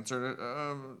just answered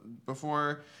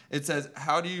before. It says,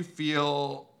 "How do you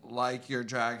feel like your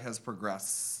drag has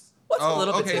progressed?" What's a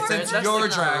little bit okay, different? since That's your the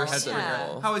drag first has Yeah.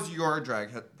 progressed. How has your drag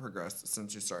progressed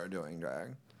since you started doing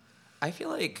drag? I feel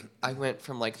like I went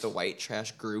from like the white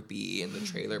trash groupie in the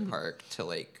trailer park to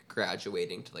like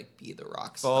graduating to like be the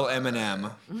rock star. Full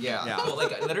Eminem. Yeah. Yeah. Well,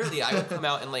 like literally, I would come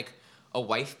out in like a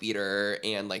wife beater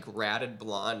and like ratted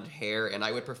blonde hair, and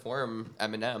I would perform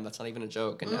Eminem. That's not even a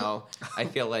joke. And now I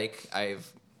feel like I've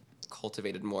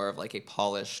cultivated more of like a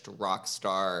polished rock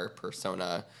star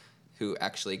persona who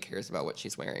actually cares about what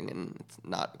she's wearing and it's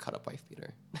not a cut up wife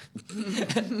beater.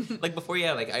 Like before,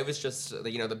 yeah, like I was just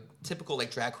the typical like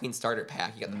drag queen starter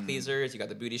pack. You got the pleasers, you got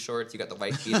the booty shorts, you got the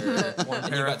wife beater, One and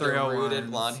pair you of got the 301s.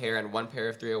 rooted blonde hair and one pair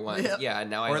of 301s. Yep. Yeah,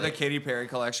 and now Or I the like, Katy Perry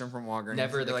collection from Walgreens.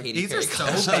 Never the You're Katy These Perry are so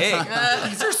collection." big.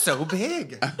 These are so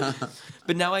big.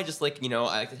 But now I just like, I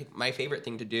like to take, my favorite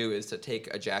thing to do is to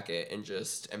take a jacket and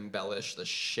just embellish the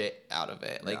shit out of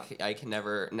it. Like I can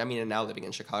never, I mean, and now living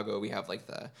in Chicago, we have like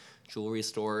the jewelry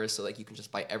stores, so like you can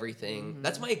just buy everything.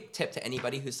 That's my tip to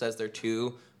anybody who says they're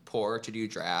too poor to do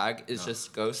drag is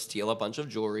just go steal a bunch of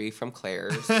jewelry from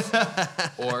Claire's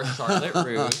or Charlotte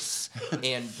Russe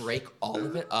and break all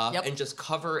of it up and just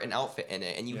cover an outfit in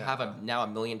it, and you have now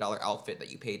 $1 million outfit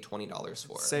that you paid $20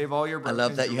 for. Save all your I broken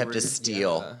love that you have to jewelry.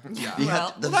 steal. Yeah. You Well,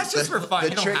 have to- that's just for fun. The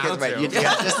You don't trick have is right. to. You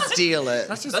have to steal it.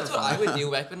 That's just That's for what fun. I would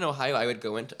do. Back in Ohio,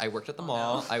 I worked at the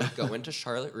mall. I would go into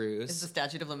Charlotte Is the Russe.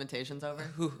 statute of limitations over?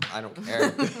 I don't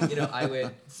care. I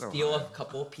would steal a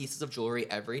couple pieces of jewelry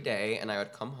every day, and I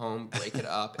would come home, break it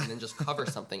up, and then just cover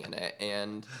something in it,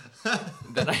 and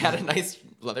then I had a nice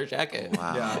leather jacket.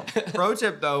 Wow. Yeah. Pro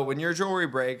tip though, when your jewelry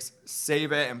breaks,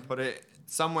 save it and put it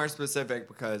somewhere specific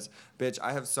because, bitch,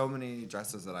 I have so many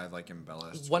dresses that I've like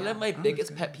embellished. One of my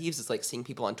biggest pet peeves is like seeing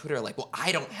people on Twitter like, well,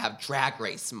 I don't have drag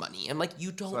race money. I'm like,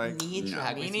 you don't like, need no.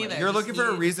 drag Me race neither. money. You're You just looking for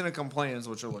a need- reason to complain is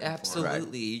what you're looking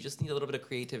Absolutely. You just need a little bit of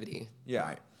creativity, for. Yeah.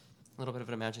 Right. a little bit of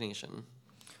an imagination.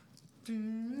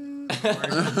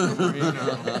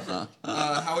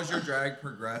 How has your drag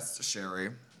progressed,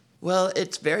 Sherry? Well,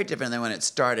 it's very different than when it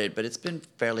started, but it's been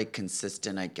fairly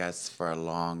consistent, I guess, for a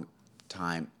long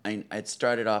time. It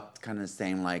started off kind of the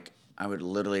same, like, I would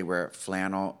literally wear a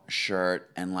flannel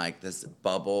shirt and, like, this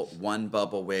one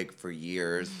bubble wig for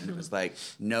years. And it was, like,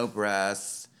 no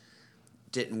breasts,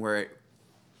 didn't wear it,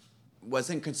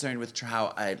 wasn't concerned with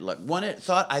how I'd look.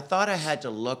 I thought I had to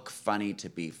look funny to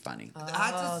be funny. That's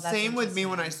the that's same with me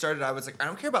when I interesting. started. I was like, I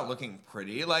don't care about looking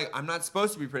pretty. Like, I'm not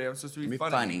supposed to be pretty. I'm supposed to be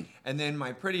funny. And then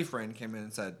my pretty friend came in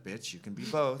and said, bitch, you can be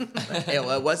both. Yeah,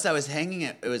 well, I was hanging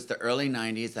it was the early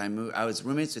 90s. I was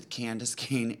roommates with Candace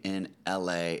Kane in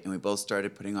LA, and we both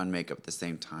started putting on makeup at the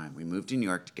same time. We moved to New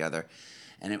York together,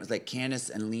 and it was like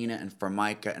Candace and Lena and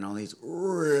Formica and all these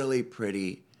really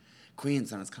pretty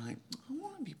queens, and I was kind of like, I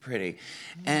want to be pretty.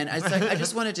 And I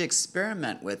just wanted to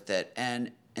experiment with it,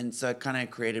 and so I kind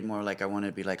of created more like I wanted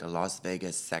to be like a Las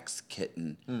Vegas sex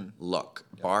kitten look.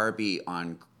 Barbie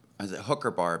I was a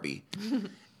hooker Barbie.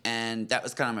 And that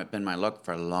was kind of been my look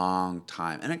for a long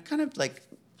time. And I kind of like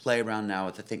play around now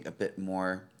with, I think, a bit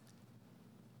more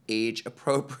age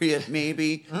appropriate,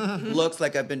 maybe. Looks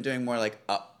like I've been doing more like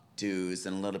updos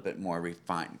and a little bit more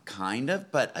refined, kind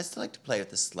of. But I still like to play with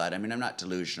the slut. I mean, I'm not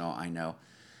delusional. I know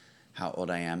how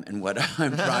old I am and what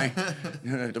I'm trying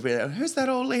to be like, who's that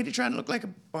old lady trying to look like a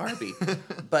Barbie?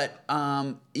 But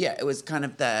yeah, it was kind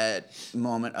of that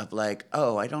moment of like,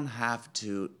 oh, I don't have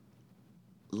to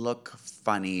look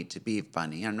funny to be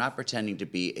funny. I'm not pretending to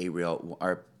be a real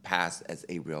or pass as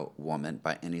a real woman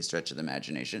by any stretch of the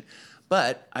imagination.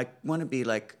 But I want to be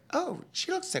like, oh,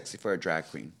 she looks sexy for a drag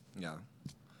queen. Yeah.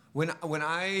 When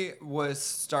I was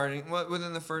starting,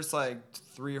 within the first like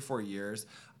 3 or 4 years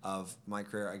of my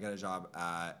career, I got a job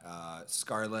at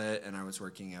Scarlet, and I was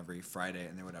working every Friday,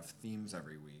 and they would have themes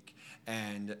every week,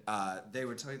 and they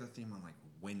would tell you the theme on like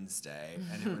Wednesday,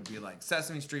 and it would be like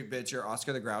Sesame Street, bitch, you're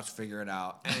Oscar the Grouch, figure it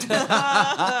out, and,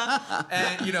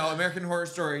 and you know, American Horror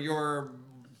Story, you're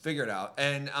figure it out,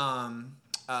 and I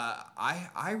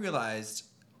realized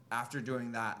after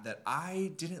doing that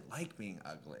I didn't like being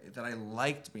ugly, that I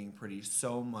liked being pretty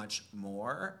so much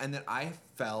more, and that I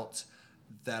felt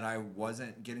that I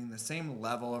wasn't getting the same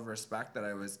level of respect that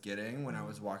I was getting when I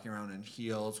was walking around in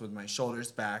heels with my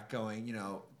shoulders back going, you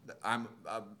know, I'm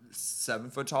a 7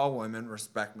 foot tall woman,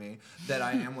 respect me, that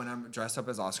I am when I'm dressed up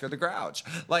as Oscar the Grouch.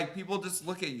 Like, people just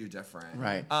look at you different.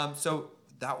 Right. So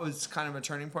that was kind of a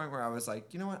turning point where I was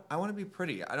like, you know what? I want to be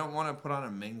pretty. I don't want to put on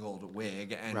a mangled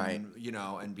wig and, Right. you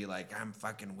know, and be like, I'm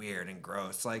fucking weird and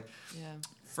gross. Like, Yeah.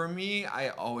 for me,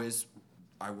 I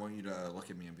want you to look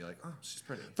at me and be like, oh, she's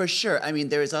pretty. For sure. I mean,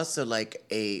 there was also like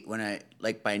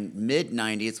by mid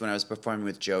 90s when I was performing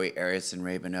with Joey Arias and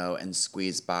Raven-O and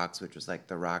Squeezebox, which was like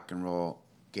the rock and roll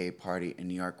gay party in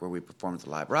New York where we performed with a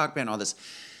live rock band, all this.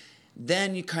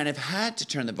 Then you kind of had to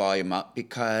turn the volume up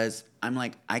because I'm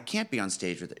like, I can't be on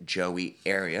stage with Joey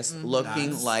Arias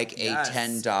looking Yes. like a Yes.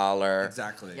 $10,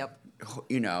 Exactly. Yep.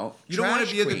 you know, You don't want to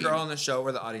trash be the queen. girl on the show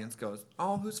where the audience goes,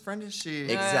 oh, whose friend is she?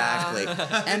 Exactly.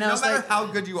 And no I was matter like, how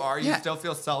good you are, you Yeah. still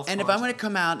feel self-conscious. and if I'm going to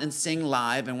come out and sing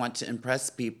live and want to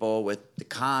impress people with the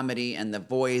comedy and the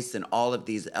voice and all of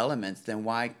these elements, then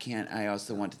why can't I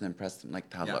also want to impress them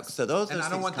like how Yes. look? So those and I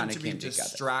don't things want them kind to of be came together.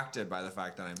 distracted by the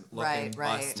fact that I'm looking Right,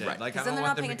 right. busted. Right. Like, I Because don't then they're want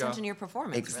not them paying to go. attention to your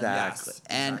performance. really. Exactly. Yes,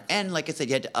 And exactly. and like I said,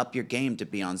 you had to up your game to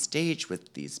be on stage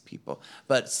with these people.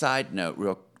 But side note,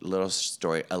 real little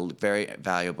story, a very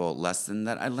valuable lesson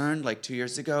that I learned like 2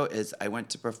 years ago is I went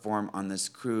to perform on this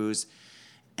cruise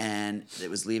and it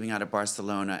was leaving out of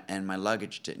Barcelona and my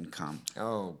luggage didn't come.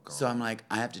 Oh, God. So I'm like,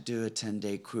 I have to do a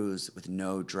 10-day cruise with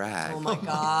no drag. Oh my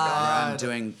God.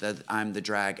 I'm the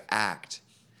drag act.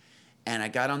 And I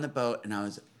got on the boat and I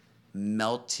was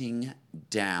melting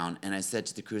down. And I said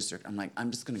to the cruise director, I'm like,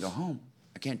 I'm just going to go home.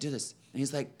 I can't do this. And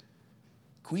he's like,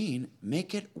 Queen,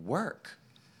 make it work.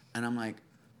 And I'm like,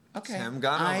 okay. Sam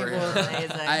gone over here.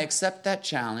 Amazing. I accept that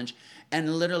challenge.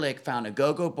 And literally I found a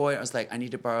go-go boy. I was like, I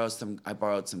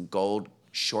borrowed some gold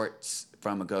shorts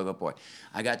from a go-go boy.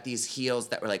 I got these heels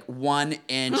that were like 1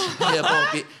 inch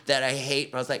that I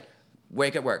hate. But I was like,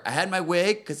 make it work. I had my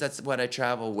wig because that's what I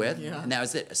travel with. Yeah. And that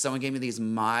was it. Someone gave me these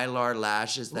Mylar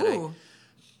lashes that I Ooh.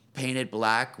 painted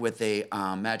black with a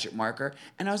magic marker.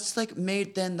 And I was just like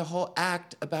made then the whole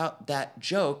act about that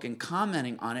joke and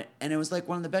commenting on it. And it was like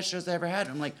one of the best shows I ever had.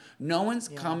 I'm like, no one's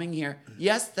coming here.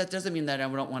 Yes, that doesn't mean that I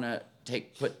don't want to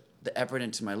put the effort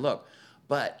into my look.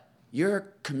 But you're a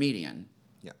comedian.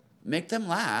 Yeah. Make them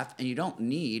laugh, and you don't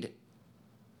need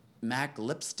MAC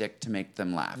lipstick to make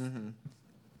them laugh.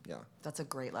 Yeah. That's a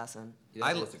great lesson.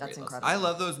 I- That's a great That's lesson. incredible. I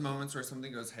love those moments where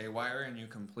something goes haywire and you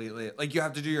completely like you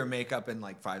have to do your makeup in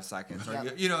like 5 seconds, or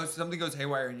Yep. you know something goes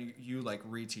haywire and you like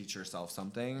reteach yourself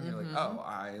something. You're like, oh,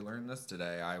 I learned this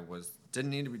today. I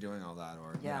didn't need to be doing all that,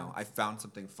 or you Yeah. know, I found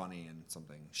something funny in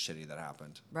something shitty that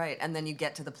happened. Right, and then you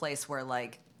get to the place where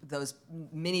like those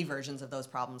mini versions of those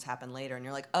problems happen later, and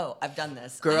you're like, oh, I've done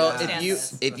this. I Girl, understand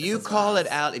this. if you That's call nice.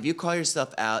 it out, if you call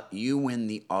yourself out, you win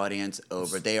the audience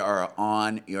over. They are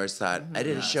on your side. I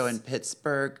did a show in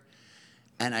Pittsburgh,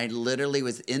 and I literally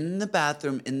was in the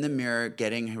bathroom in the mirror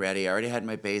getting ready. I already had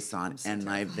my base on, and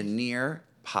my veneer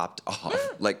popped off.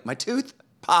 Like my tooth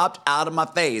popped out of my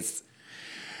face.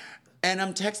 And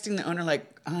I'm texting the owner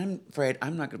like, I'm afraid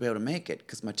I'm not gonna be able to make it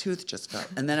because my tooth just fell.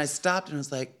 And then I stopped and I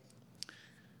was like,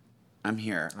 I'm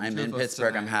here. I'm in toothless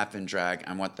Pittsburgh. I'm tonight. half in drag.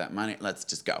 I want that money. Let's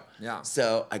just go. Yeah.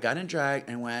 So I got in drag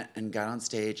and went and got on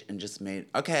stage and just made,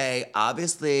 okay,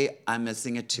 obviously I'm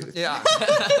missing a tooth. Yeah.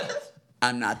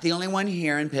 I'm not the only one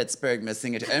here in Pittsburgh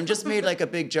missing a tooth. And just made like a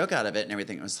big joke out of it and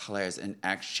everything. It was hilarious. And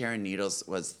Sharon Needles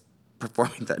was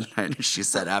performing that night, and she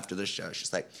said after the show,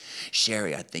 she's like,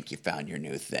 Sherry, I think you found your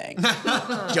new thing.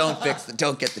 Don't get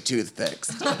the tooth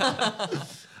fixed.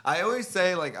 I always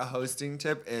say like a hosting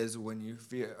tip is when you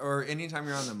feel, or anytime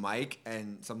you're on the mic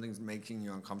and something's making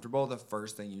you uncomfortable, the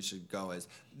first thing you should go is,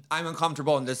 I'm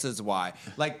uncomfortable and this is why.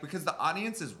 Like, because the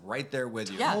audience is right there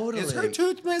with you. Yeah. Is her Totally.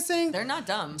 tooth missing? They're not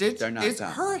dumb. They're not is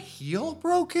dumb. her heel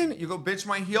broken? You go, bitch,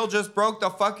 my heel just broke. The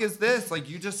fuck is this? Like,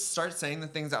 you just start saying the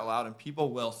things out loud and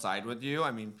people will side with you. I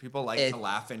mean, people like to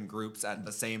laugh in groups at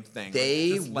the same thing. Like, They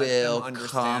just let them will understand.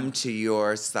 come to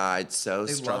your side so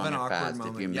They love strong an and awkward fast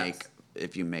moment,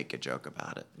 if you make a joke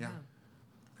about it. Yeah.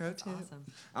 Pro tip. Awesome.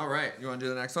 All right, you want to do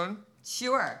the next one?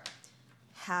 Sure.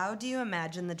 How do you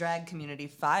imagine the drag community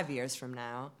 5 years from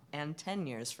now and 10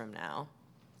 years from now?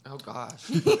 Oh gosh.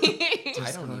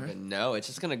 I don't even know. It's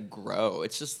just gonna grow.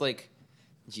 It's just like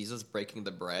Jesus breaking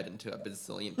the bread into a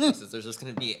bazillion pieces. There's just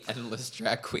gonna be endless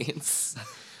drag queens.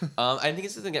 I think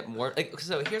it's just gonna get more. Like,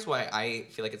 so here's why I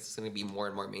feel like it's just gonna be more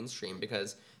and more mainstream,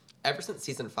 because ever since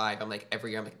season 5, I'm like,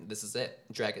 every year I'm like, this is it.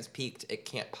 Drag has peaked. It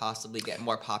can't possibly get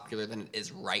more popular than it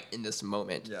is right in this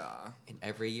moment. Yeah. And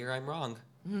every year I'm wrong.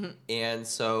 And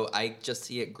so I just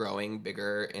see it growing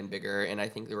bigger and bigger, and I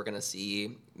think that we're gonna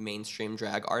see mainstream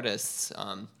drag artists.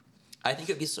 I think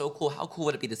it'd be so cool. How cool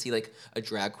would it be to see like a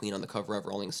drag queen on the cover of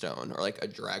Rolling Stone, or like a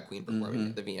drag queen performing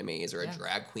at the VMAs, or Yeah. a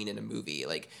drag queen in a movie?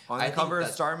 Like On I the think cover of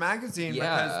that's- Star Magazine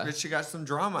Yeah. because bitch, she got some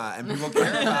drama and people care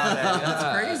about it.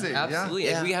 That's crazy. Absolutely.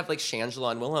 Yeah. Like, we have like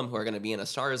Shangela and Willem who are gonna be in A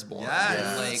Star Is Born. Yes.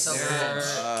 And, like So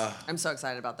they're- I'm so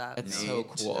excited about that. it's Me so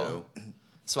cool. too.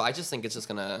 So I just think it's just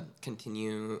gonna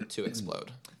continue to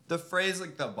explode. The phrase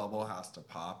like the bubble has to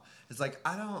pop is like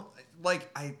I don't like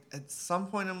I at some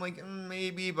point I'm like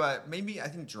maybe, but maybe I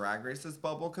think Drag Race's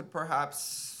bubble could perhaps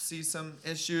see some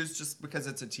issues just because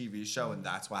it's a TV show and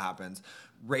that's what happens.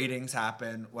 Ratings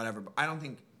happen, whatever. But I don't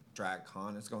think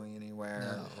DragCon is going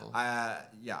anywhere. No.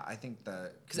 Yeah, I think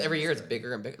the Because every year it's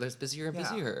bigger and bigger. There's busier and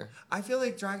busier. I feel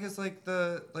like drag is like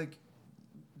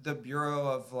the bureau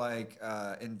of like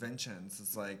inventions.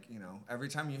 It's like, you know, every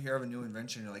time you hear of a new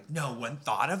invention, you're like, no one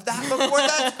thought of that before.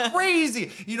 That's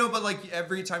crazy, you know. But like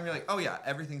every time you're like, oh yeah,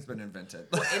 everything's been invented.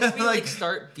 And if we like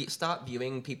stop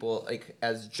viewing people like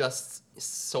as just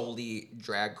solely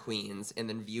drag queens and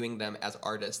then viewing them as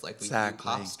artists like we Exactly.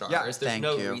 view pop stars, Yeah, there's thank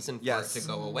no you. reason for Yes. it to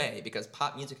go away, because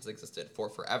pop music has existed for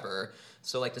forever.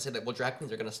 So like to say that, well, drag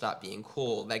queens are going to stop being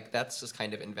cool, like that's just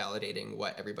kind of invalidating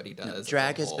what everybody does. as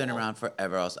Drag a has been whole. around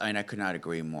forever. Also, I mean, I could not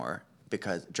agree more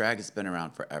because drag has been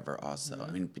around forever. Also,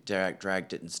 I mean, drag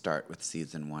didn't start with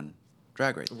season 1,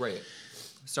 Drag Race. Right.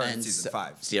 Started in And season so-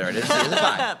 5. Started in season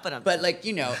 5. But, But like,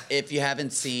 you know, if you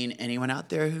haven't seen anyone out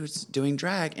there who's doing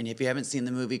drag, and if you haven't seen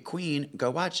the movie Queen,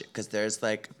 go watch it because there's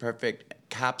like perfect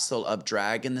capsule of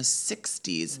drag in the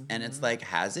 60s. And it's like,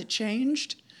 has it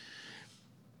changed?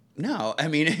 No. I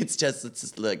mean, it's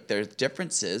just like, there's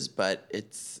differences, but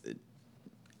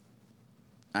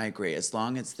I agree. As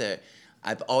long as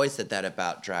I've always said that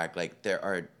about drag. Like, there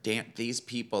are these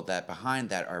people that behind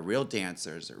that are real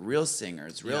dancers, real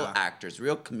singers, real actors,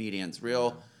 real comedians,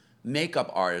 real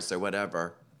makeup artists or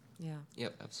whatever. Yeah.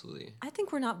 Yep, absolutely. I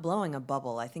think we're not blowing a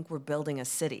bubble. I think we're building a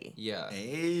city. Yeah.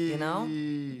 Hey. You know?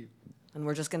 And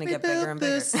we're just going to get bigger and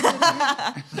bigger.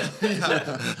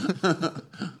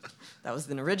 That was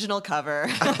an original cover.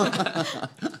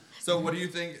 So what do you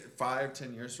think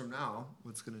 5-10 years from now,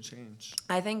 what's going to change?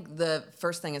 I think the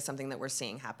first thing is something that we're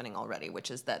seeing happening already, which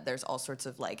is that there's all sorts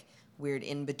of like weird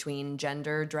in-between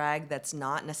gender drag that's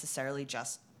not necessarily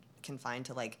just confined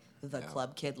to like the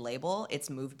club kid label. It's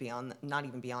moved beyond, not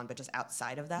even beyond, but just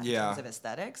outside of that in terms of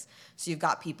aesthetics. So you've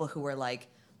got people who are like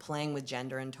playing with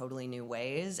gender in totally new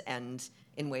ways and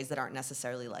in ways that aren't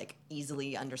necessarily like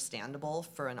easily understandable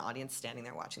for an audience standing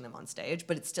there watching them on stage,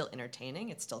 but it's still entertaining.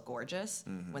 It's still gorgeous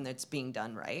when it's being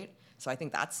done right. So I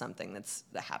think that's something that's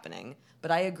happening.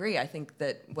 But I agree. I think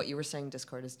that what you were saying,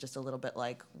 Discord, is just a little bit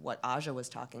like what Aja was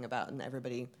talking about, and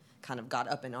everybody kind of got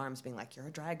up in arms being like, you're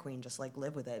a drag queen, just like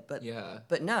live with it. But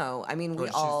no, I mean,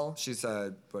 She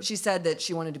said that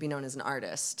she wanted to be known as an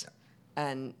artist.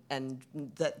 And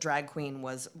that drag queen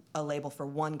was a label for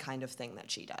one kind of thing that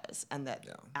she does, and that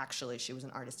actually she was an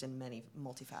artist in many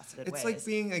multifaceted ways. It's like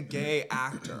being a gay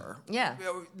actor. Yeah.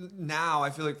 Now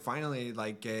I feel like finally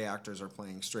like gay actors are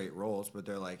playing straight roles, but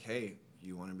they're like, hey,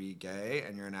 you want to be gay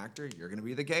and you're an actor, you're going to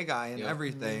be the gay guy and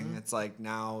everything. It's like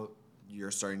now you're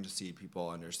starting to see people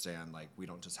understand like we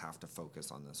don't just have to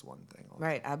focus on this one thing.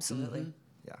 Right, absolutely.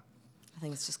 Yeah. I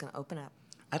think it's just going to open up.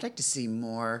 I'd like to see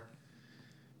more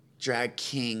drag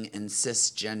king and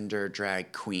cisgender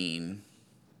drag queen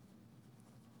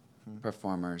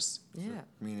performers. Yeah.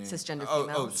 Meaning, Cisgender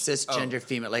female. Cisgender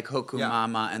female, like Hoku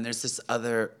Mama, and there's this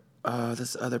other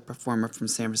performer from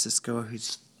San Francisco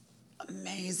who's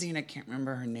amazing. I can't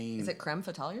remember her name. Is it Creme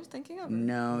Fatale you're thinking of?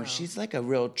 No, she's like a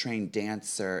real trained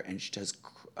dancer, and she does.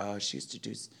 She used to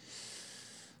do.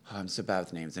 I'm so bad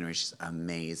with names. Anyway, she's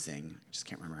amazing. I just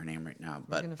can't remember her name right now.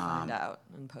 But we're gonna find out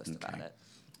and post about it.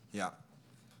 Yeah.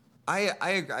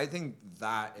 I think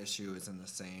that issue is in the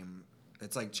same.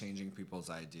 It's like changing people's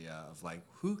idea of like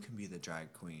who can be the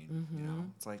drag queen. You know,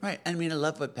 it's like right. I mean, I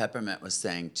love what Peppermint was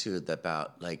saying too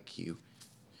about like you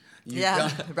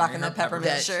rocking that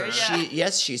peppermint shirt.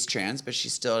 Yes, she's trans, but she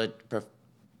still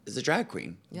is a drag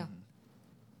queen. Yeah.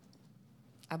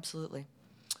 Absolutely.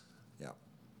 Yeah.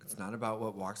 It's not about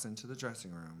what walks into the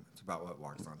dressing room. It's about what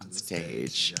walks onto the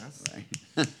stage. stage. Yes.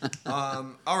 Right.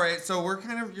 All right. So we're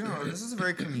kind of, this is a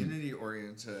very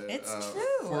community-oriented, It's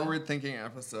true. forward-thinking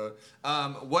episode.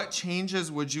 What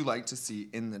changes would you like to see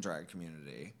in the drag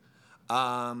community?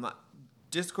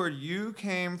 Discord, you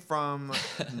came from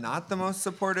not the most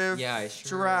supportive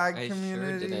drag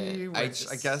community, which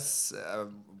I guess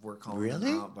we're calling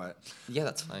them out, but yeah,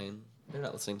 that's fine. They're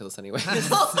not listening to this anyway.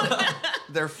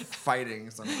 they're fighting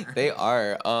somewhere. They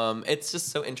are. It's just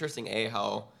so interesting,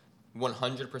 how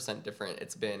 100% different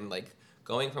it's been, like,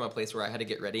 going from a place where I had to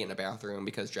get ready in a bathroom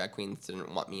because drag queens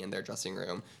didn't want me in their dressing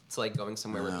room to, like, going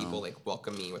somewhere where people, like,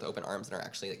 welcome me with open arms and are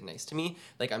actually, like, nice to me.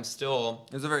 Like, I'm still...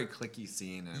 It was a very cliquey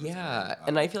scene.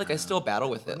 And I feel like I still battle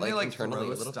with it, like, they, internally a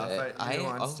little bit.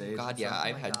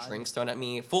 I've had drinks thrown at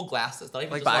me, full glasses, not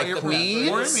even like just by while you're queens?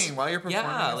 performing, while you're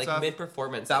performing. yeah, like stuff.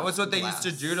 mid-performance. That was what they used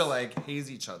to do to like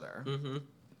haze each other. Mm-hmm.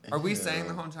 Are we saying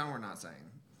the hometown? We're not saying.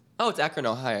 Oh, it's Akron,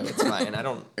 Ohio. It's fine. I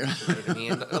don't. You know what I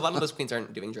mean? A lot of those queens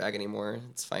aren't doing drag anymore.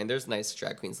 It's fine. There's nice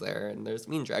drag queens there, and there's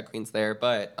mean drag queens there.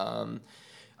 But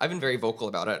I've been very vocal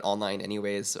about it online,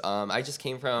 anyways. I just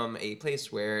came from a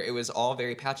place where it was all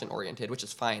very pageant oriented, which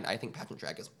is fine. I think pageant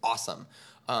drag is awesome.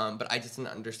 But I just didn't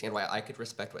understand why I could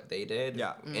respect what they did,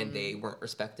 and they weren't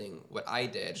respecting what I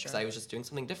did because I was just doing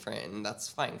something different, and that's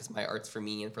fine because my art's for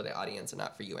me and for the audience and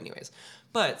not for you anyways.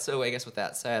 But so I guess with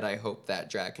that said, I hope that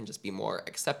drag can just be more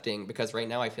accepting because right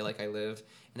now I feel like I live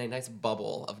in a nice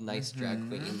bubble of nice drag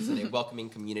queens and a welcoming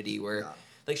community where...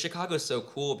 Like, Chicago's so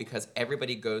cool because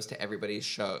everybody goes to everybody's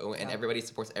show and everybody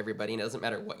supports everybody, and it doesn't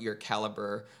matter what your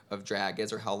caliber of drag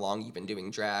is or how long you've been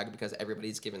doing drag because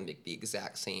everybody's given the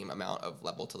exact same amount of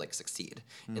level to, like, succeed.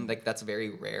 And, like, that's very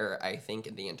rare, I think,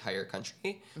 in the entire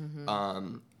country.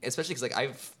 Especially because, like,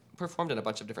 I've performed in a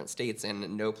bunch of different states,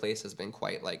 and no place has been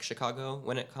quite like Chicago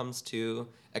when it comes to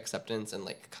acceptance and,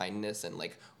 like, kindness and,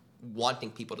 like, wanting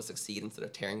people to succeed instead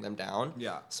of tearing them down.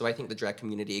 Yeah. So I think the drag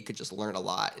community could just learn a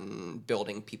lot in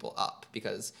building people up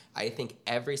because I think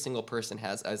every single person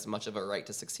has as much of a right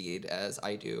to succeed as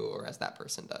I do or as that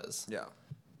person does. Yeah.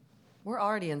 We're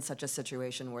already in such a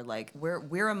situation where like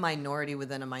we're a minority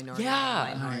within a minority. Yeah.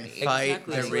 Within a minority. Fight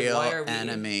Exactly. the Like, real why are we-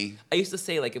 enemy. I used to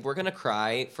say, like, if we're gonna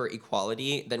cry for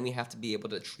equality, then we have to be able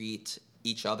to treat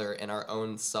each other in our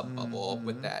own sub bubble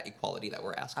with that equality that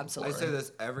we're asking Absolutely. I say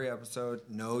this every episode.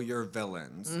 Know your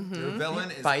villains. Your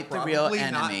villain is Fight the probably real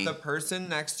not enemy. the person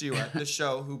next to you at the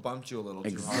show who bumped you a little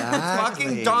too hard. Exactly.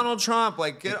 Fucking Donald Trump.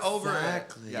 Like, get over it.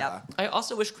 Exactly. Yeah. Yep. I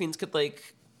also wish queens could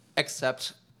like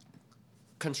accept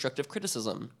constructive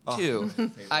criticism too.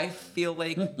 I feel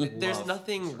like there's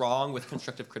nothing wrong with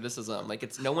constructive criticism. Like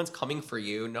it's no one's coming for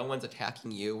you, no one's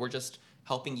attacking you. We're just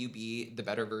helping you be the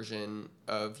better version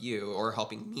of you, or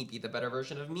helping me be the better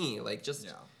version of me. Like just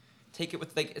take it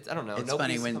with like it's, I don't know. It's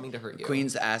Nobody's funny when coming to hurt you.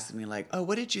 Queens ask me like, "Oh,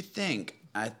 what did you think?"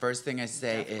 First thing I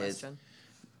say Tough is, question.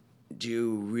 "Do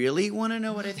you really want to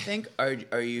know what I think,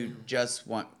 or you just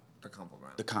want The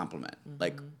compliment. the compliment?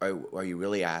 Like, are you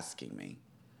really asking me?"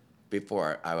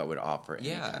 Before I would offer any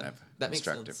Yeah, kind of that makes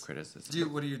constructive sense.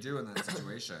 criticism. What do you do in that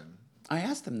situation? I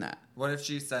asked them that. What if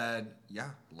she said,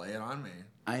 "Yeah, lay it on me"?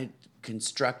 I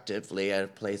constructively at a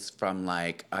place from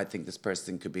like, I think this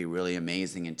person could be really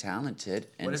amazing and talented,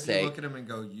 and What if say, you look at him and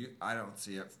go, I don't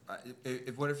see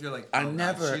it. What if you're like, I God,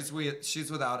 never- she's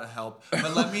without a help,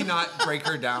 but let me not break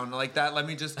her down like that. Let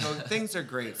me just go, things are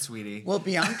great, sweetie. well,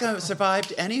 Bianca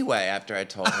survived anyway after I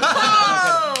told her.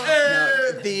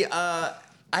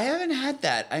 I haven't had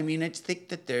that. I mean, I just think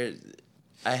that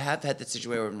I have had the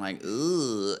situation where I'm like,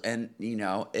 ooh, and you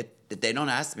know, if they don't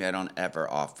ask me, I don't ever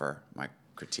offer my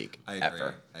critique. I agree.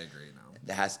 Ever. I agree now.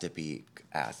 It has to be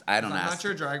asked. I don't I'm ask. not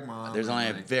your drag mom. There's and,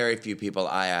 only like, very few people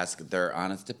I ask their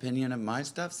honest opinion of my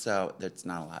stuff, so that's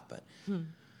not a lot. But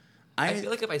I feel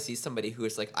like if I see somebody who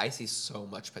is like, I see so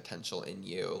much potential in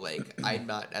you, like I'm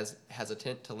not as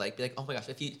hesitant to like be like, oh my gosh,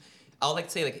 I'll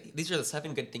like say like these are the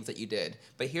 7 good things that you did,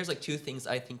 but here's like 2 things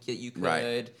I think that you could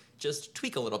Right. just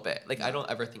tweak a little bit. Like I don't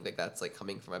ever think like that's like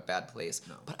coming from a bad place.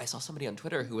 No. But I saw somebody on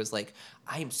Twitter who was like,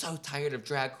 I am so tired of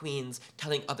drag queens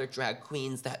telling other drag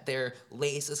queens that their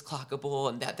lace is clockable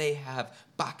and that they have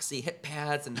boxy hip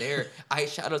pads and their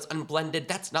eyeshadows unblended.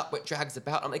 That's not what drag's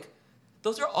about. I'm like,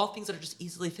 those are all things that are just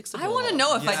easily fixable. I want to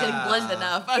know if I Yeah. can blend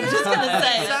enough. I'm just gonna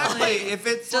say, Exactly. If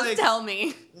it's just like, tell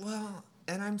me. well,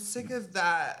 and I'm sick of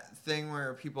that thing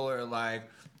where people are like,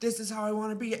 this is how I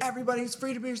want to be. Everybody's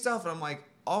free to be yourself. And I'm like,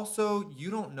 also, you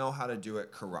don't know how to do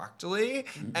it correctly.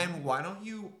 And why don't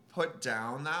you put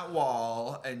down that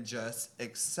wall and just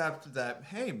accept that,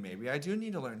 hey, maybe I do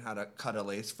need to learn how to cut a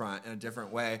lace front in a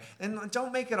different way. And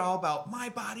don't make it all about my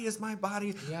body is my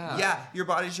body. Yeah. Your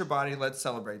body's your body. Let's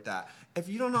celebrate that. If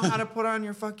you don't know how to put on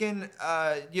your fucking,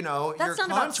 your That's not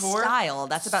about contour, style.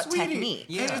 That's about sweetie, technique.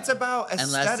 And Yeah. it's about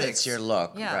aesthetics. unless it's your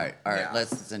look, Yeah. right? Or Yeah.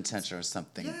 unless it's intentional or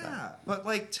something. Yeah, but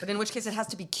like, But in which case, it has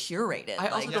to be curated. I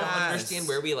also like, don't Yes. understand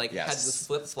where we like had Yes. this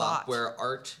flip flop Spot. where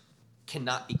art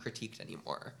cannot be critiqued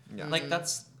anymore. Yeah. Like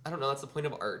that's I don't know, that's the point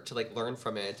of art, to like learn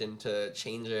from it and to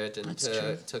change it and That's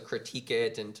true. to critique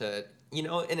it and to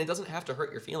and it doesn't have to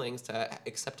hurt your feelings to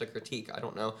accept a critique. I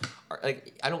don't know.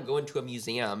 Like I don't go into a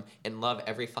museum and love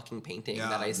every fucking painting Yeah.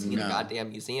 that I see in a No. goddamn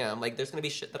museum. Like there's gonna be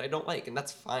shit that I don't like, and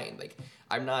that's fine. Like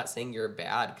I'm not saying you're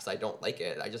bad because I don't like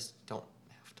it. I just don't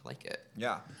have to like it.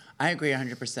 yeah. I agree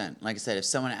 100%. Like I said, if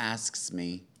someone asks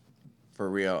me for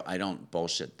real, I don't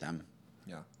bullshit them,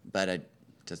 Yeah. but I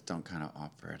just don't kind of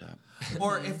offer it up.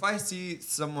 Or if I see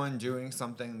someone doing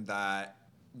something that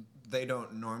they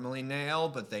don't normally nail,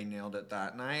 but they nailed it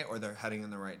that night, or they're heading in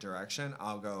the right direction,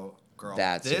 I'll go, girl,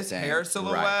 That's your this thing. hair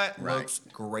silhouette Right. looks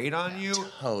great on you.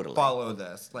 Totally. Follow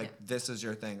this. Like, this is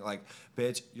your thing. Like,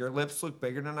 bitch, your lips look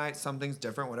bigger tonight. Something's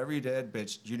different. Whatever you did,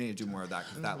 bitch, you need to do more of that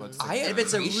because that looks I If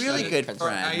it's a appreciate really good Prince Or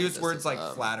friend. I use words like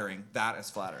criticism. flattering. That is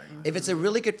flattering. If it's a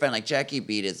really good friend, like Jackie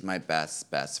Beat is my best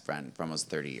friend for almost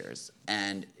 30 years.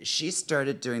 And she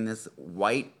started doing this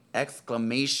white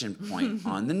exclamation point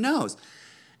on the nose.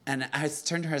 And I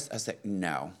turned to her, I was like,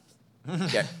 no,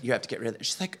 you have to get rid of it.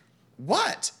 She's like,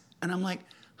 what? And I'm like,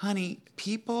 honey,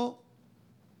 people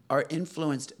are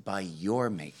influenced by your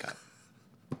makeup.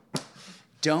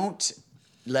 Don't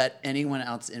let anyone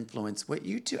else influence what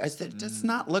you do. I said, does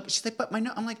not look. She's like, but my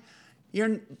nose. I'm like,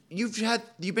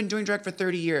 you've been doing drag for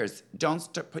 30 years. Don't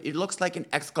start. It looks like an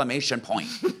exclamation point.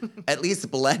 At least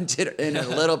blend it in a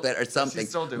little bit or something.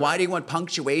 still do Why it. do you want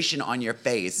punctuation on your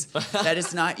face? That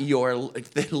is not your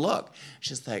look.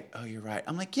 She's like, oh, you're right.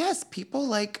 I'm like, yes, people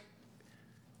like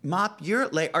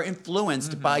are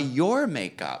influenced by your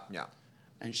makeup. Yeah.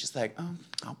 And she's like, oh,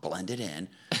 I'll blend it in.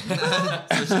 So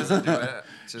she doesn't do it.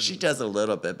 She does a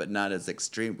little bit, but not as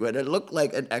extreme. But it looked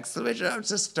like an exclamation. I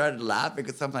just started laughing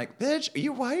because I'm like, bitch,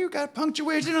 why you got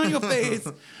punctuation on your face?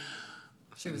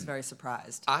 She was very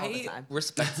surprised all the I time.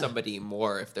 respect somebody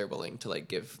more if they're willing to like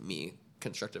give me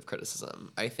constructive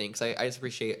criticism. I think 'cause I just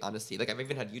appreciate honesty. Like I've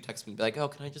even had you text me and be like, "Oh,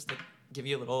 can I just like give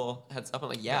you a little heads up?" I'm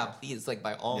like, "Yeah, please, like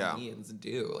by all means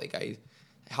do." Like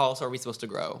how else are we supposed to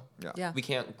grow? Yeah. We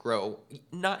can't grow.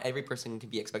 Not every person can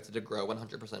be expected to grow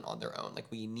 100% on their own. Like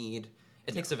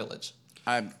it takes a village.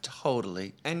 I'm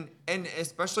totally. And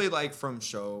especially like from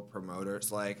show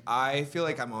promoters, like I feel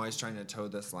like I'm always trying to toe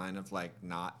this line of like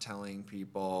not telling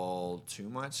people too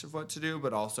much of what to do,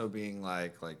 but also being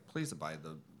like please abide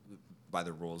by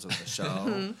the rules of the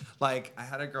show. Like I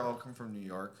had a girl come from New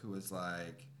York who was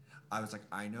like, I was like,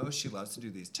 I know she loves to do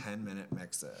these 10-minute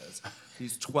mixes,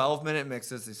 these 12-minute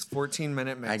mixes, these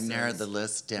 14-minute mixes. I narrowed the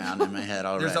list down in my head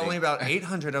already. There's only about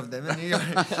 800 of them in New York.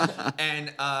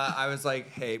 And I was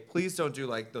like, hey, please don't do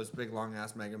like those big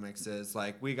long-ass mega mixes.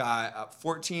 Like we got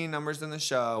 14 numbers in the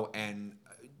show and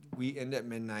we end at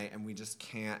midnight and we just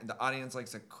can't. The audience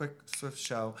likes a quick, swift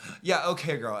show. Yeah,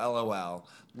 okay, girl, LOL.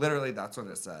 Literally, that's what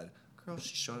it said. Girl,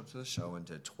 she showed up to the show and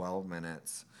did 12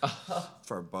 minutes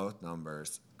for both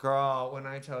numbers. Girl, when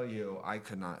I tell you, I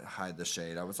could not hide the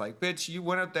shade. I was like, bitch, you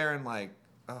went up there and like,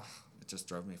 ugh, it just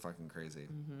drove me fucking crazy.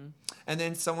 And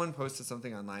then someone posted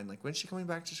something online like, when's she coming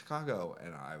back to Chicago?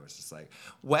 And I was just like,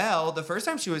 well, the first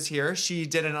time she was here, she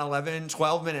did an 11,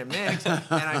 12-minute mix, and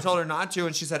I told her not to,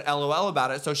 and she said LOL about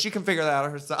it, so she can figure that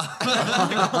out herself.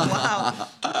 Wow.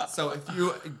 So if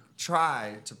you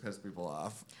try to piss people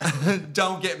off,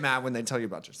 don't get mad when they tell you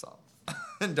about yourself.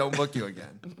 And don't book you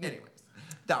again. Anyways,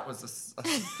 that was a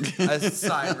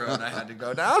side road I had to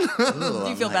go down. Do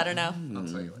you feel better now? I'll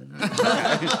tell you later.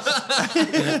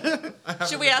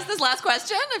 Should we ask this last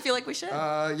question? I feel like we should.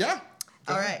 Yeah.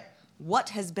 All right. What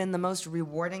has been the most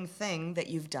rewarding thing that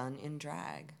you've done in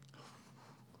drag?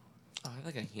 I have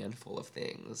like a handful of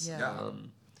things. Yeah.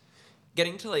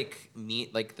 Getting to like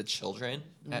meet like the children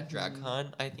at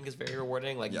DragCon, I think is very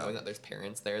rewarding. Like knowing that there's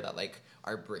parents there that like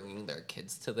are bringing their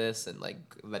kids to this and like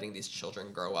letting these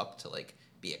children grow up to like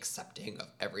be accepting of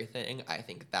everything. I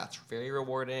think that's very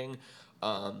rewarding.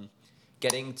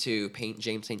 Getting to paint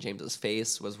James St. James's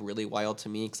face was really wild to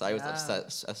me because I was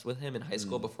obsessed with him in high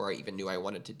school before I even knew I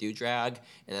wanted to do drag,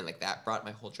 and then like that brought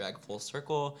my whole drag full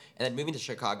circle. And then moving to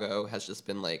Chicago has just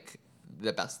been like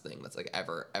the best thing that's like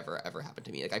ever happened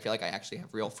to me. Like I feel like I actually have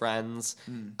real friends.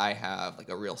 I have like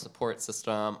a real support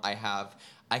system. I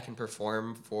can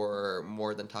perform for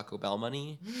more than Taco Bell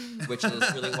money, which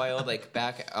is really wild. Like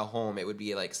back at home, it would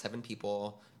be like 7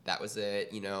 people. That was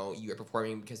it. You know, you were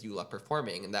performing because you love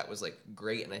performing, and that was like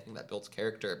great. And I think that builds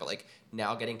character. But like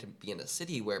now getting to be in a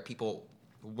city where people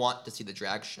want to see the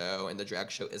drag show, and the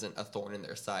drag show isn't a thorn in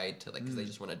their side to like because they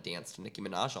just want to dance to Nicki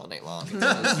Minaj all night long.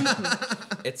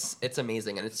 It's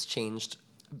amazing, and it's changed.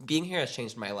 Being here has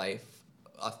changed my life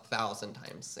 1,000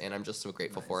 times, and I'm just so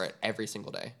grateful for it every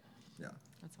single day. Yeah.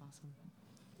 That's awesome.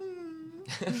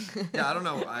 Yeah, I don't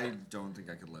know. I don't think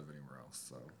I could live anywhere else.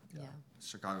 So Yeah.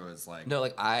 Chicago is like No,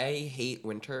 like I hate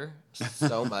winter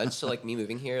so much. So like me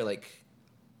moving here, like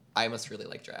I must really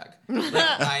like drag. Like,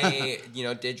 I,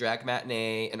 did drag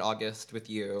matinee in August with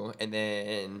you, and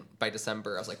then by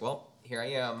December I was like, well, here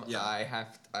I am. Yeah. I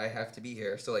have to be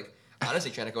here. So like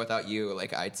honestly, trying to go without you,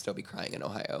 like I'd still be crying in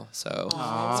Ohio. So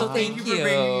so thank you. for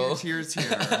bringing your tears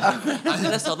here. I'm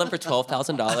gonna sell them for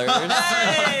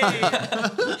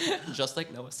 $12,000. Just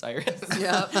like Noah Cyrus.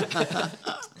 Yep.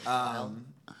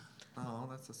 Oh,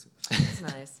 that's so sweet. That's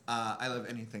nice. I love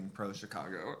anything pro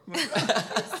Chicago.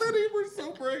 City, we're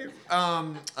so brave.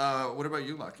 What about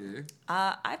you, Lucky?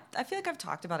 I feel like I've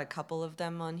talked about a couple of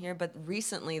them on here, but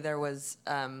recently there was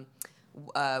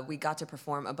we got to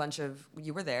perform a bunch of.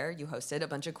 You were there. You hosted a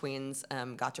bunch of queens.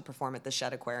 Got to perform at the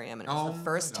Shed Aquarium, and it was the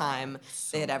first time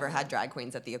they had ever had drag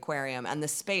queens at the aquarium. And the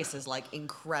space is like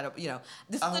incredible.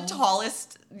 This is the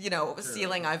tallest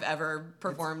ceiling I've ever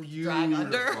performed drag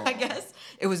under. I guess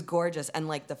it was gorgeous, and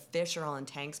like the fish are all in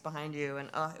tanks behind you, and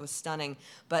it was stunning.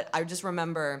 But I just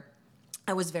remember,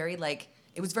 I was very like.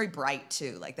 It was very bright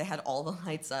too. Like they had all the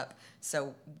lights up,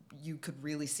 so you could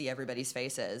really see everybody's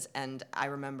faces. And I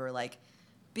remember like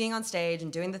being on stage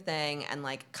and doing the thing and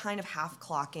like kind of half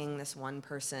clocking this one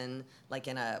person like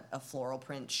in a floral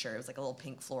print shirt. It was like a little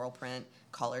pink floral print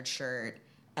collared shirt.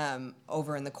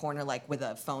 Over in the corner, like with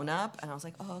a phone up, and I was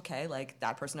like, oh, okay, like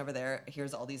that person over there,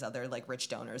 here's all these other like rich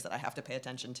donors that I have to pay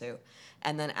attention to.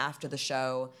 And then after the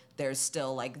show, there's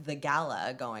still like the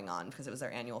gala going on because it was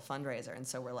their annual fundraiser, and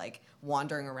so we're like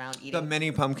wandering around eating. The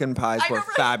mini pumpkin pies I were know,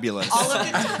 right? fabulous. All of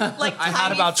it, like I had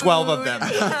tiny about 12 of food. them.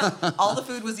 Yeah. All the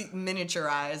food was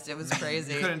miniaturized. It was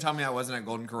crazy. You couldn't tell me I wasn't at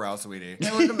Golden Corral, sweetie.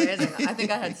 It was amazing. I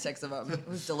think I had 6 of them. It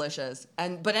was delicious.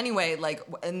 But anyway, like,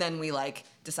 and then we like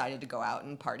decided to go out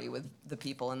and party with the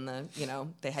people in the,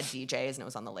 they had DJs and it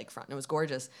was on the lakefront and it was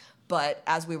gorgeous. But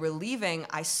as we were leaving,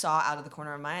 I saw out of the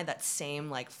corner of my eye that same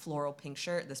like floral pink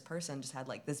shirt. This person just had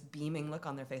like this beaming look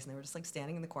on their face, and they were just like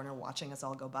standing in the corner watching us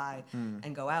all go by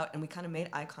and go out. And we kind of made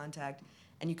eye contact,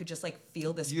 and you could just like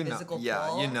feel this physical pull.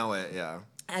 Yeah, you know it, yeah.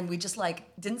 And we just like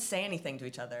didn't say anything to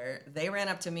each other. They ran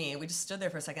up to me. We just stood there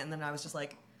for a second, and then I was just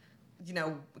like,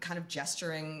 kind of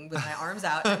gesturing with my arms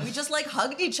out. And we just like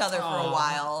hugged each other for a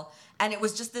while. And it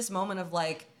was just this moment of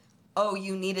like, oh,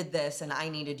 you needed this and I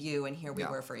needed you, and here we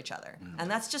were for each other. And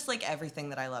that's just like everything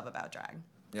that I love about drag.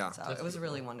 Yeah. So it was a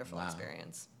really wonderful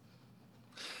experience.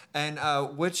 And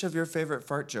which of your favorite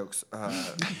fart jokes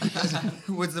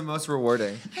was the most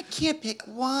rewarding? I can't pick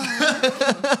one.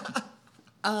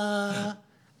 I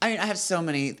have so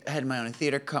many. I had my own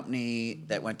theater company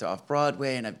that went to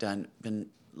off-Broadway, and I've been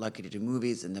lucky to do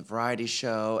movies and the variety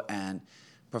show and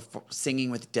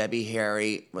singing with Debbie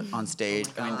Harry on stage.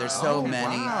 I mean, there's so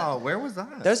many. Wow, where was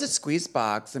that? There's a squeeze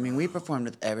box. I mean, we performed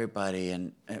with everybody,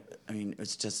 and I mean, it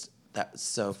was just that was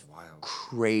so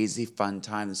crazy fun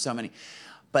time. There's so many,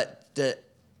 but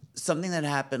something that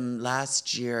happened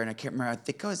last year, and I can't remember. I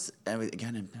think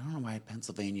again. I don't know why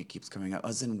Pennsylvania keeps coming up. I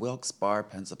was in Wilkes-Barre,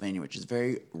 Pennsylvania, which is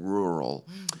very rural,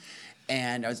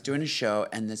 and I was doing a show,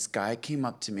 and this guy came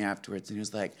up to me afterwards, and he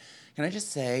was like, "Can I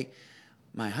just say,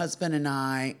 my husband and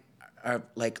I are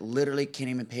like literally can't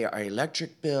even pay our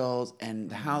electric bills, and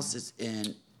the house is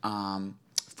in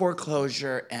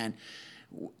foreclosure, and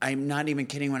I'm not even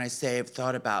kidding when I say I've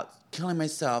thought about killing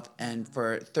myself, and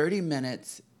for 30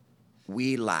 minutes."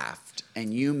 We laughed,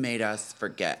 and you made us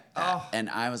forget that. Oh, and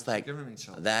I was like, giving me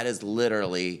chills. that is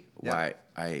literally why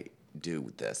I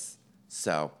do this.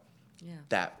 So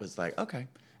that was like, okay.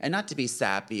 And not to be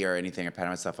sappy or anything or pat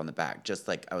myself on the back, just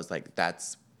like, I was like,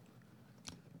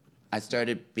 I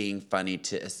started being funny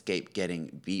to escape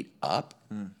getting beat up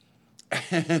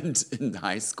and in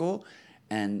high school.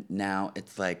 And now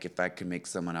it's like, if I can make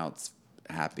someone else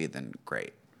happy, then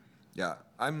great. Yeah,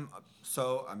 I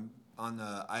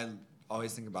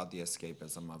always think about the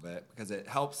escapism of it because it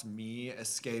helps me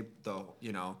escape the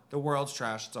world's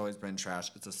trash. It's always been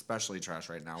trash. It's especially trash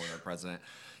right now with our president.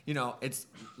 It's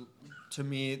to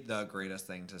me the greatest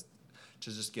thing to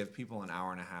just give people an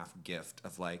hour and a half gift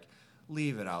of like,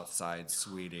 leave it outside,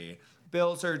 sweetie.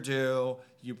 Bills are due.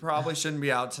 You probably shouldn't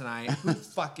be out tonight. Who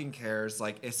fucking cares?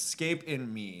 Like, escape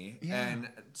in me. Yeah. And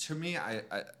to me,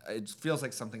 it feels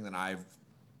like something that I've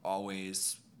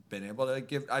always been able to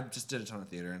give. I just did a ton of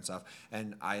theater and stuff,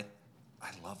 and I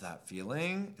love that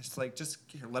feeling. It's like, just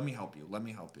here, let me help you. Let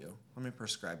me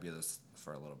prescribe you this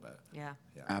for a little bit. Yeah.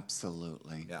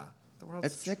 Absolutely. Yeah. The world's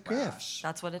It's a trash. gift.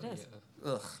 That's what it is.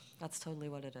 Yeah. Ugh. That's totally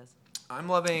what it is. I'm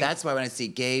loving. That's why when I see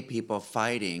gay people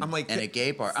fighting in a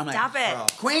gay bar, I'm Stop like,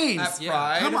 it. Queens, At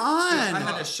Pride, come on. I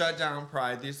had to shut down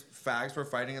Pride. These fags were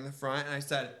fighting in the front, and I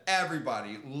said,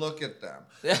 everybody, look at them.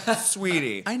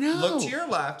 Sweetie. I know. Look to your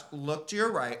left, look to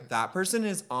your right. That person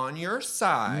is on your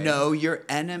side. Know your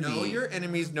enemy. Know your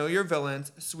enemies, know your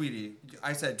villains. Sweetie,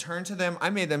 I said, turn to them. I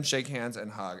made them shake hands and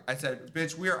hug. I said,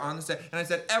 bitch, we are on the side. And I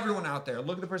said, everyone out there,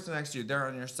 look at the person next to you. They're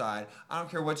on your side. I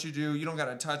don't care what you do. You don't got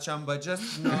to touch them, but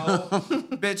just know,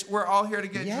 bitch, we're all here to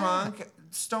get drunk.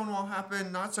 Stonewall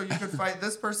happened, not so you could fight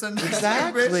this person.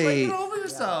 Exactly. Bitch, like, get over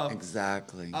yourself.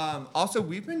 Exactly. Also,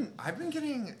 I've been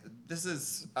getting, this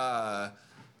is, I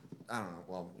don't know,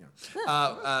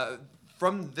 well,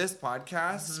 from this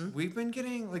podcast, we've been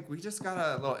getting, like, we just got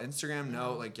a little Instagram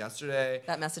note, like, yesterday.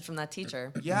 That message from that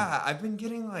teacher. Yeah, I've been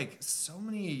getting, like, so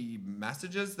many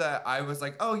messages that I was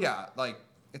like, oh, yeah, like,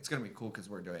 it's going to be cool because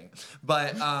we're doing it.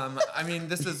 But, I mean,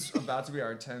 this is about to be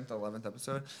our 10th, 11th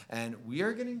episode, and we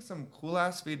are getting some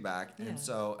cool-ass feedback. Yeah. And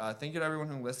so thank you to everyone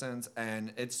who listens.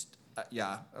 And it's,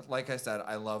 like I said,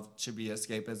 I love to be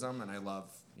escapism, and I love,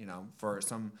 for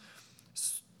some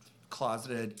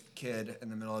closeted kid in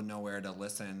the middle of nowhere to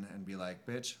listen and be like,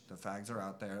 bitch, the fags are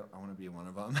out there. I want to be one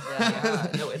of them. Yeah.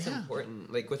 No, it's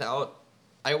important. Like,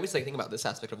 I always, like, think about this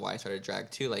aspect of why I started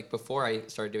drag, too. Like, before I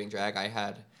started doing drag, I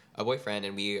had a boyfriend,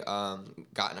 and we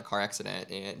got in a car accident,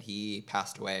 and he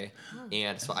passed away.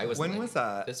 And so I was When was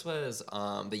that? This was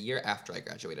the year after I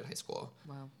graduated high school.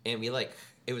 Wow. And we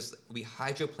we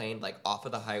hydroplaned like off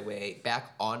of the highway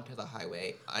back onto the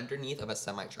highway underneath of a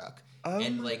semi truck.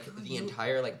 And like the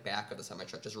entire like back of the semi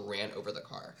truck just ran over the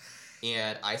car.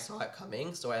 And I saw it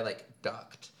coming, so I like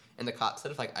ducked. And the cop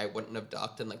said if like I wouldn't have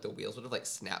ducked, and like the wheels would have like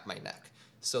snapped my neck.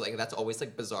 So, like, that's always,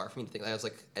 like, bizarre for me to think that I was,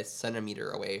 like, a centimeter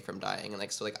away from dying. And,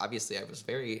 like, so, like, obviously I was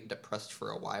very depressed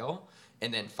for a while.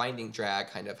 And then finding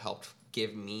drag kind of helped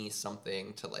give me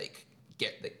something to, like,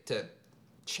 get, like, to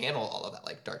channel all of that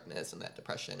like darkness and that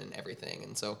depression and everything.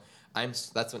 And so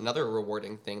that's another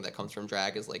rewarding thing that comes from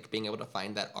drag, is like being able to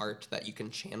find that art that you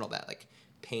can channel that like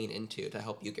pain into to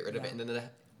help you get rid of it, and then to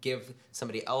give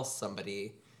somebody else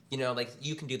you know, like,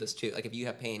 you can do this too. Like, if you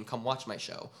have pain, come watch my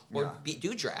show, or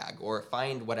do drag, or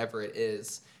find whatever it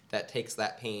is that takes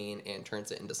that pain and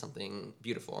turns it into something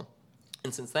beautiful.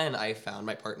 And since then, I found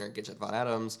my partner, Gidget Von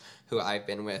Addams, who I've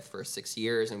been with for 6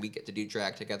 years, and we get to do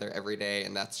drag together every day,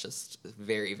 and that's just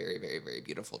very, very, very, very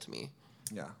beautiful to me.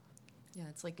 Yeah. Yeah,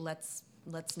 it's like, let's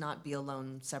not be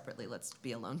alone separately. Let's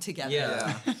be alone together.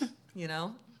 Yeah. You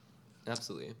know?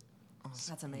 Absolutely.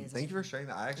 That's amazing. Thank you for sharing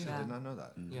that. I actually did not know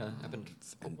that. Yeah, it happened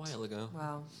a while ago.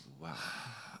 Wow.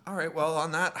 All right, well,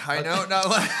 on that high note,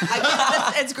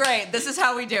 It's great. This is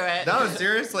how we do it. no,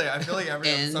 seriously, I feel like every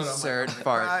episode Insert I'm like,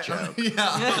 fart joke.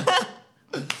 Yeah.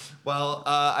 Well,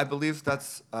 I believe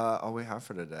that's all we have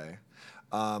for today.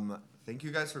 Thank you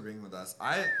guys for being with us.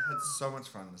 I had so much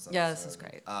fun this episode. Yeah, this is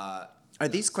great. Are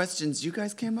these questions you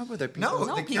guys came up with, or people?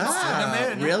 No, the people kids sent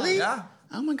them in. Really? Yeah.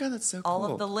 Oh my God, that's so cool. All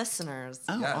of the listeners.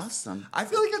 Oh, Yes. awesome. I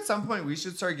feel like at some point we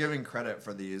should start giving credit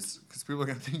for these, because people are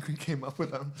going to think we came up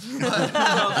with them.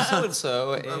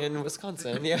 So-and-so in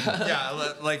Wisconsin, yeah.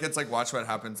 Yeah, like it's like Watch What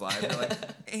Happens Live. You're like,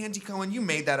 Andy Cohen, you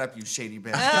made that up, you shady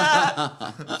bitch.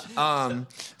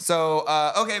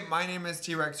 Okay, my name is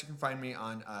T-Rex. You can find me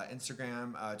on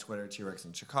Instagram, Twitter, T-Rex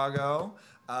in Chicago.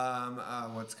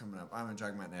 What's coming up? I'm in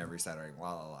Drag Matinee every Saturday.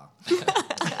 La.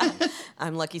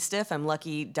 I'm Lucky Stiff. I'm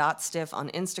lucky.stiff on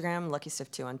Instagram,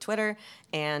 LuckyStiff2 on Twitter.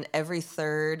 And every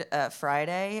third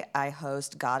Friday, I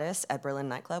host Goddess at Berlin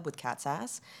Nightclub with Cat's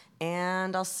Ass.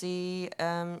 And I'll see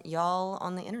y'all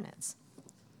on the internets.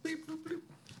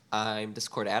 I'm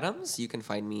Discord Addams. You can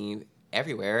find me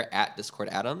everywhere at Discord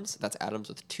Addams. That's Addams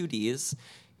with 2 Ds.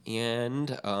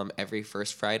 And every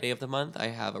first Friday of the month, I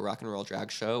have a rock and roll drag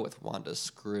show with Wanda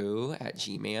Screw at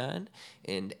G-Man.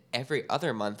 And every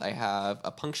other month, I have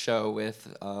a punk show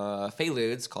with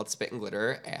Fayludes called Spit and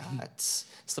Glitter at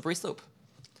Slippery Slope.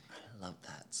 I love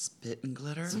that. Spit and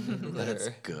glitter? and That's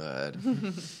glitter.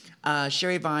 good.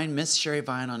 Sherry Vine, Miss Sherry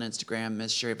Vine on Instagram,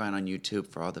 Miss Sherry Vine on YouTube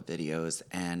for all the videos,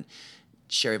 and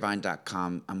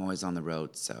sherryvine.com. I'm always on the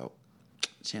road, so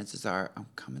chances are I'm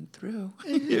coming through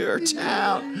your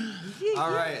town.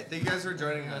 All right, thank you guys for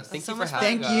joining us. Thank so you for much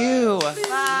having Thank us. you.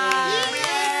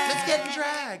 Bye. Let's get in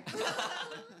drag.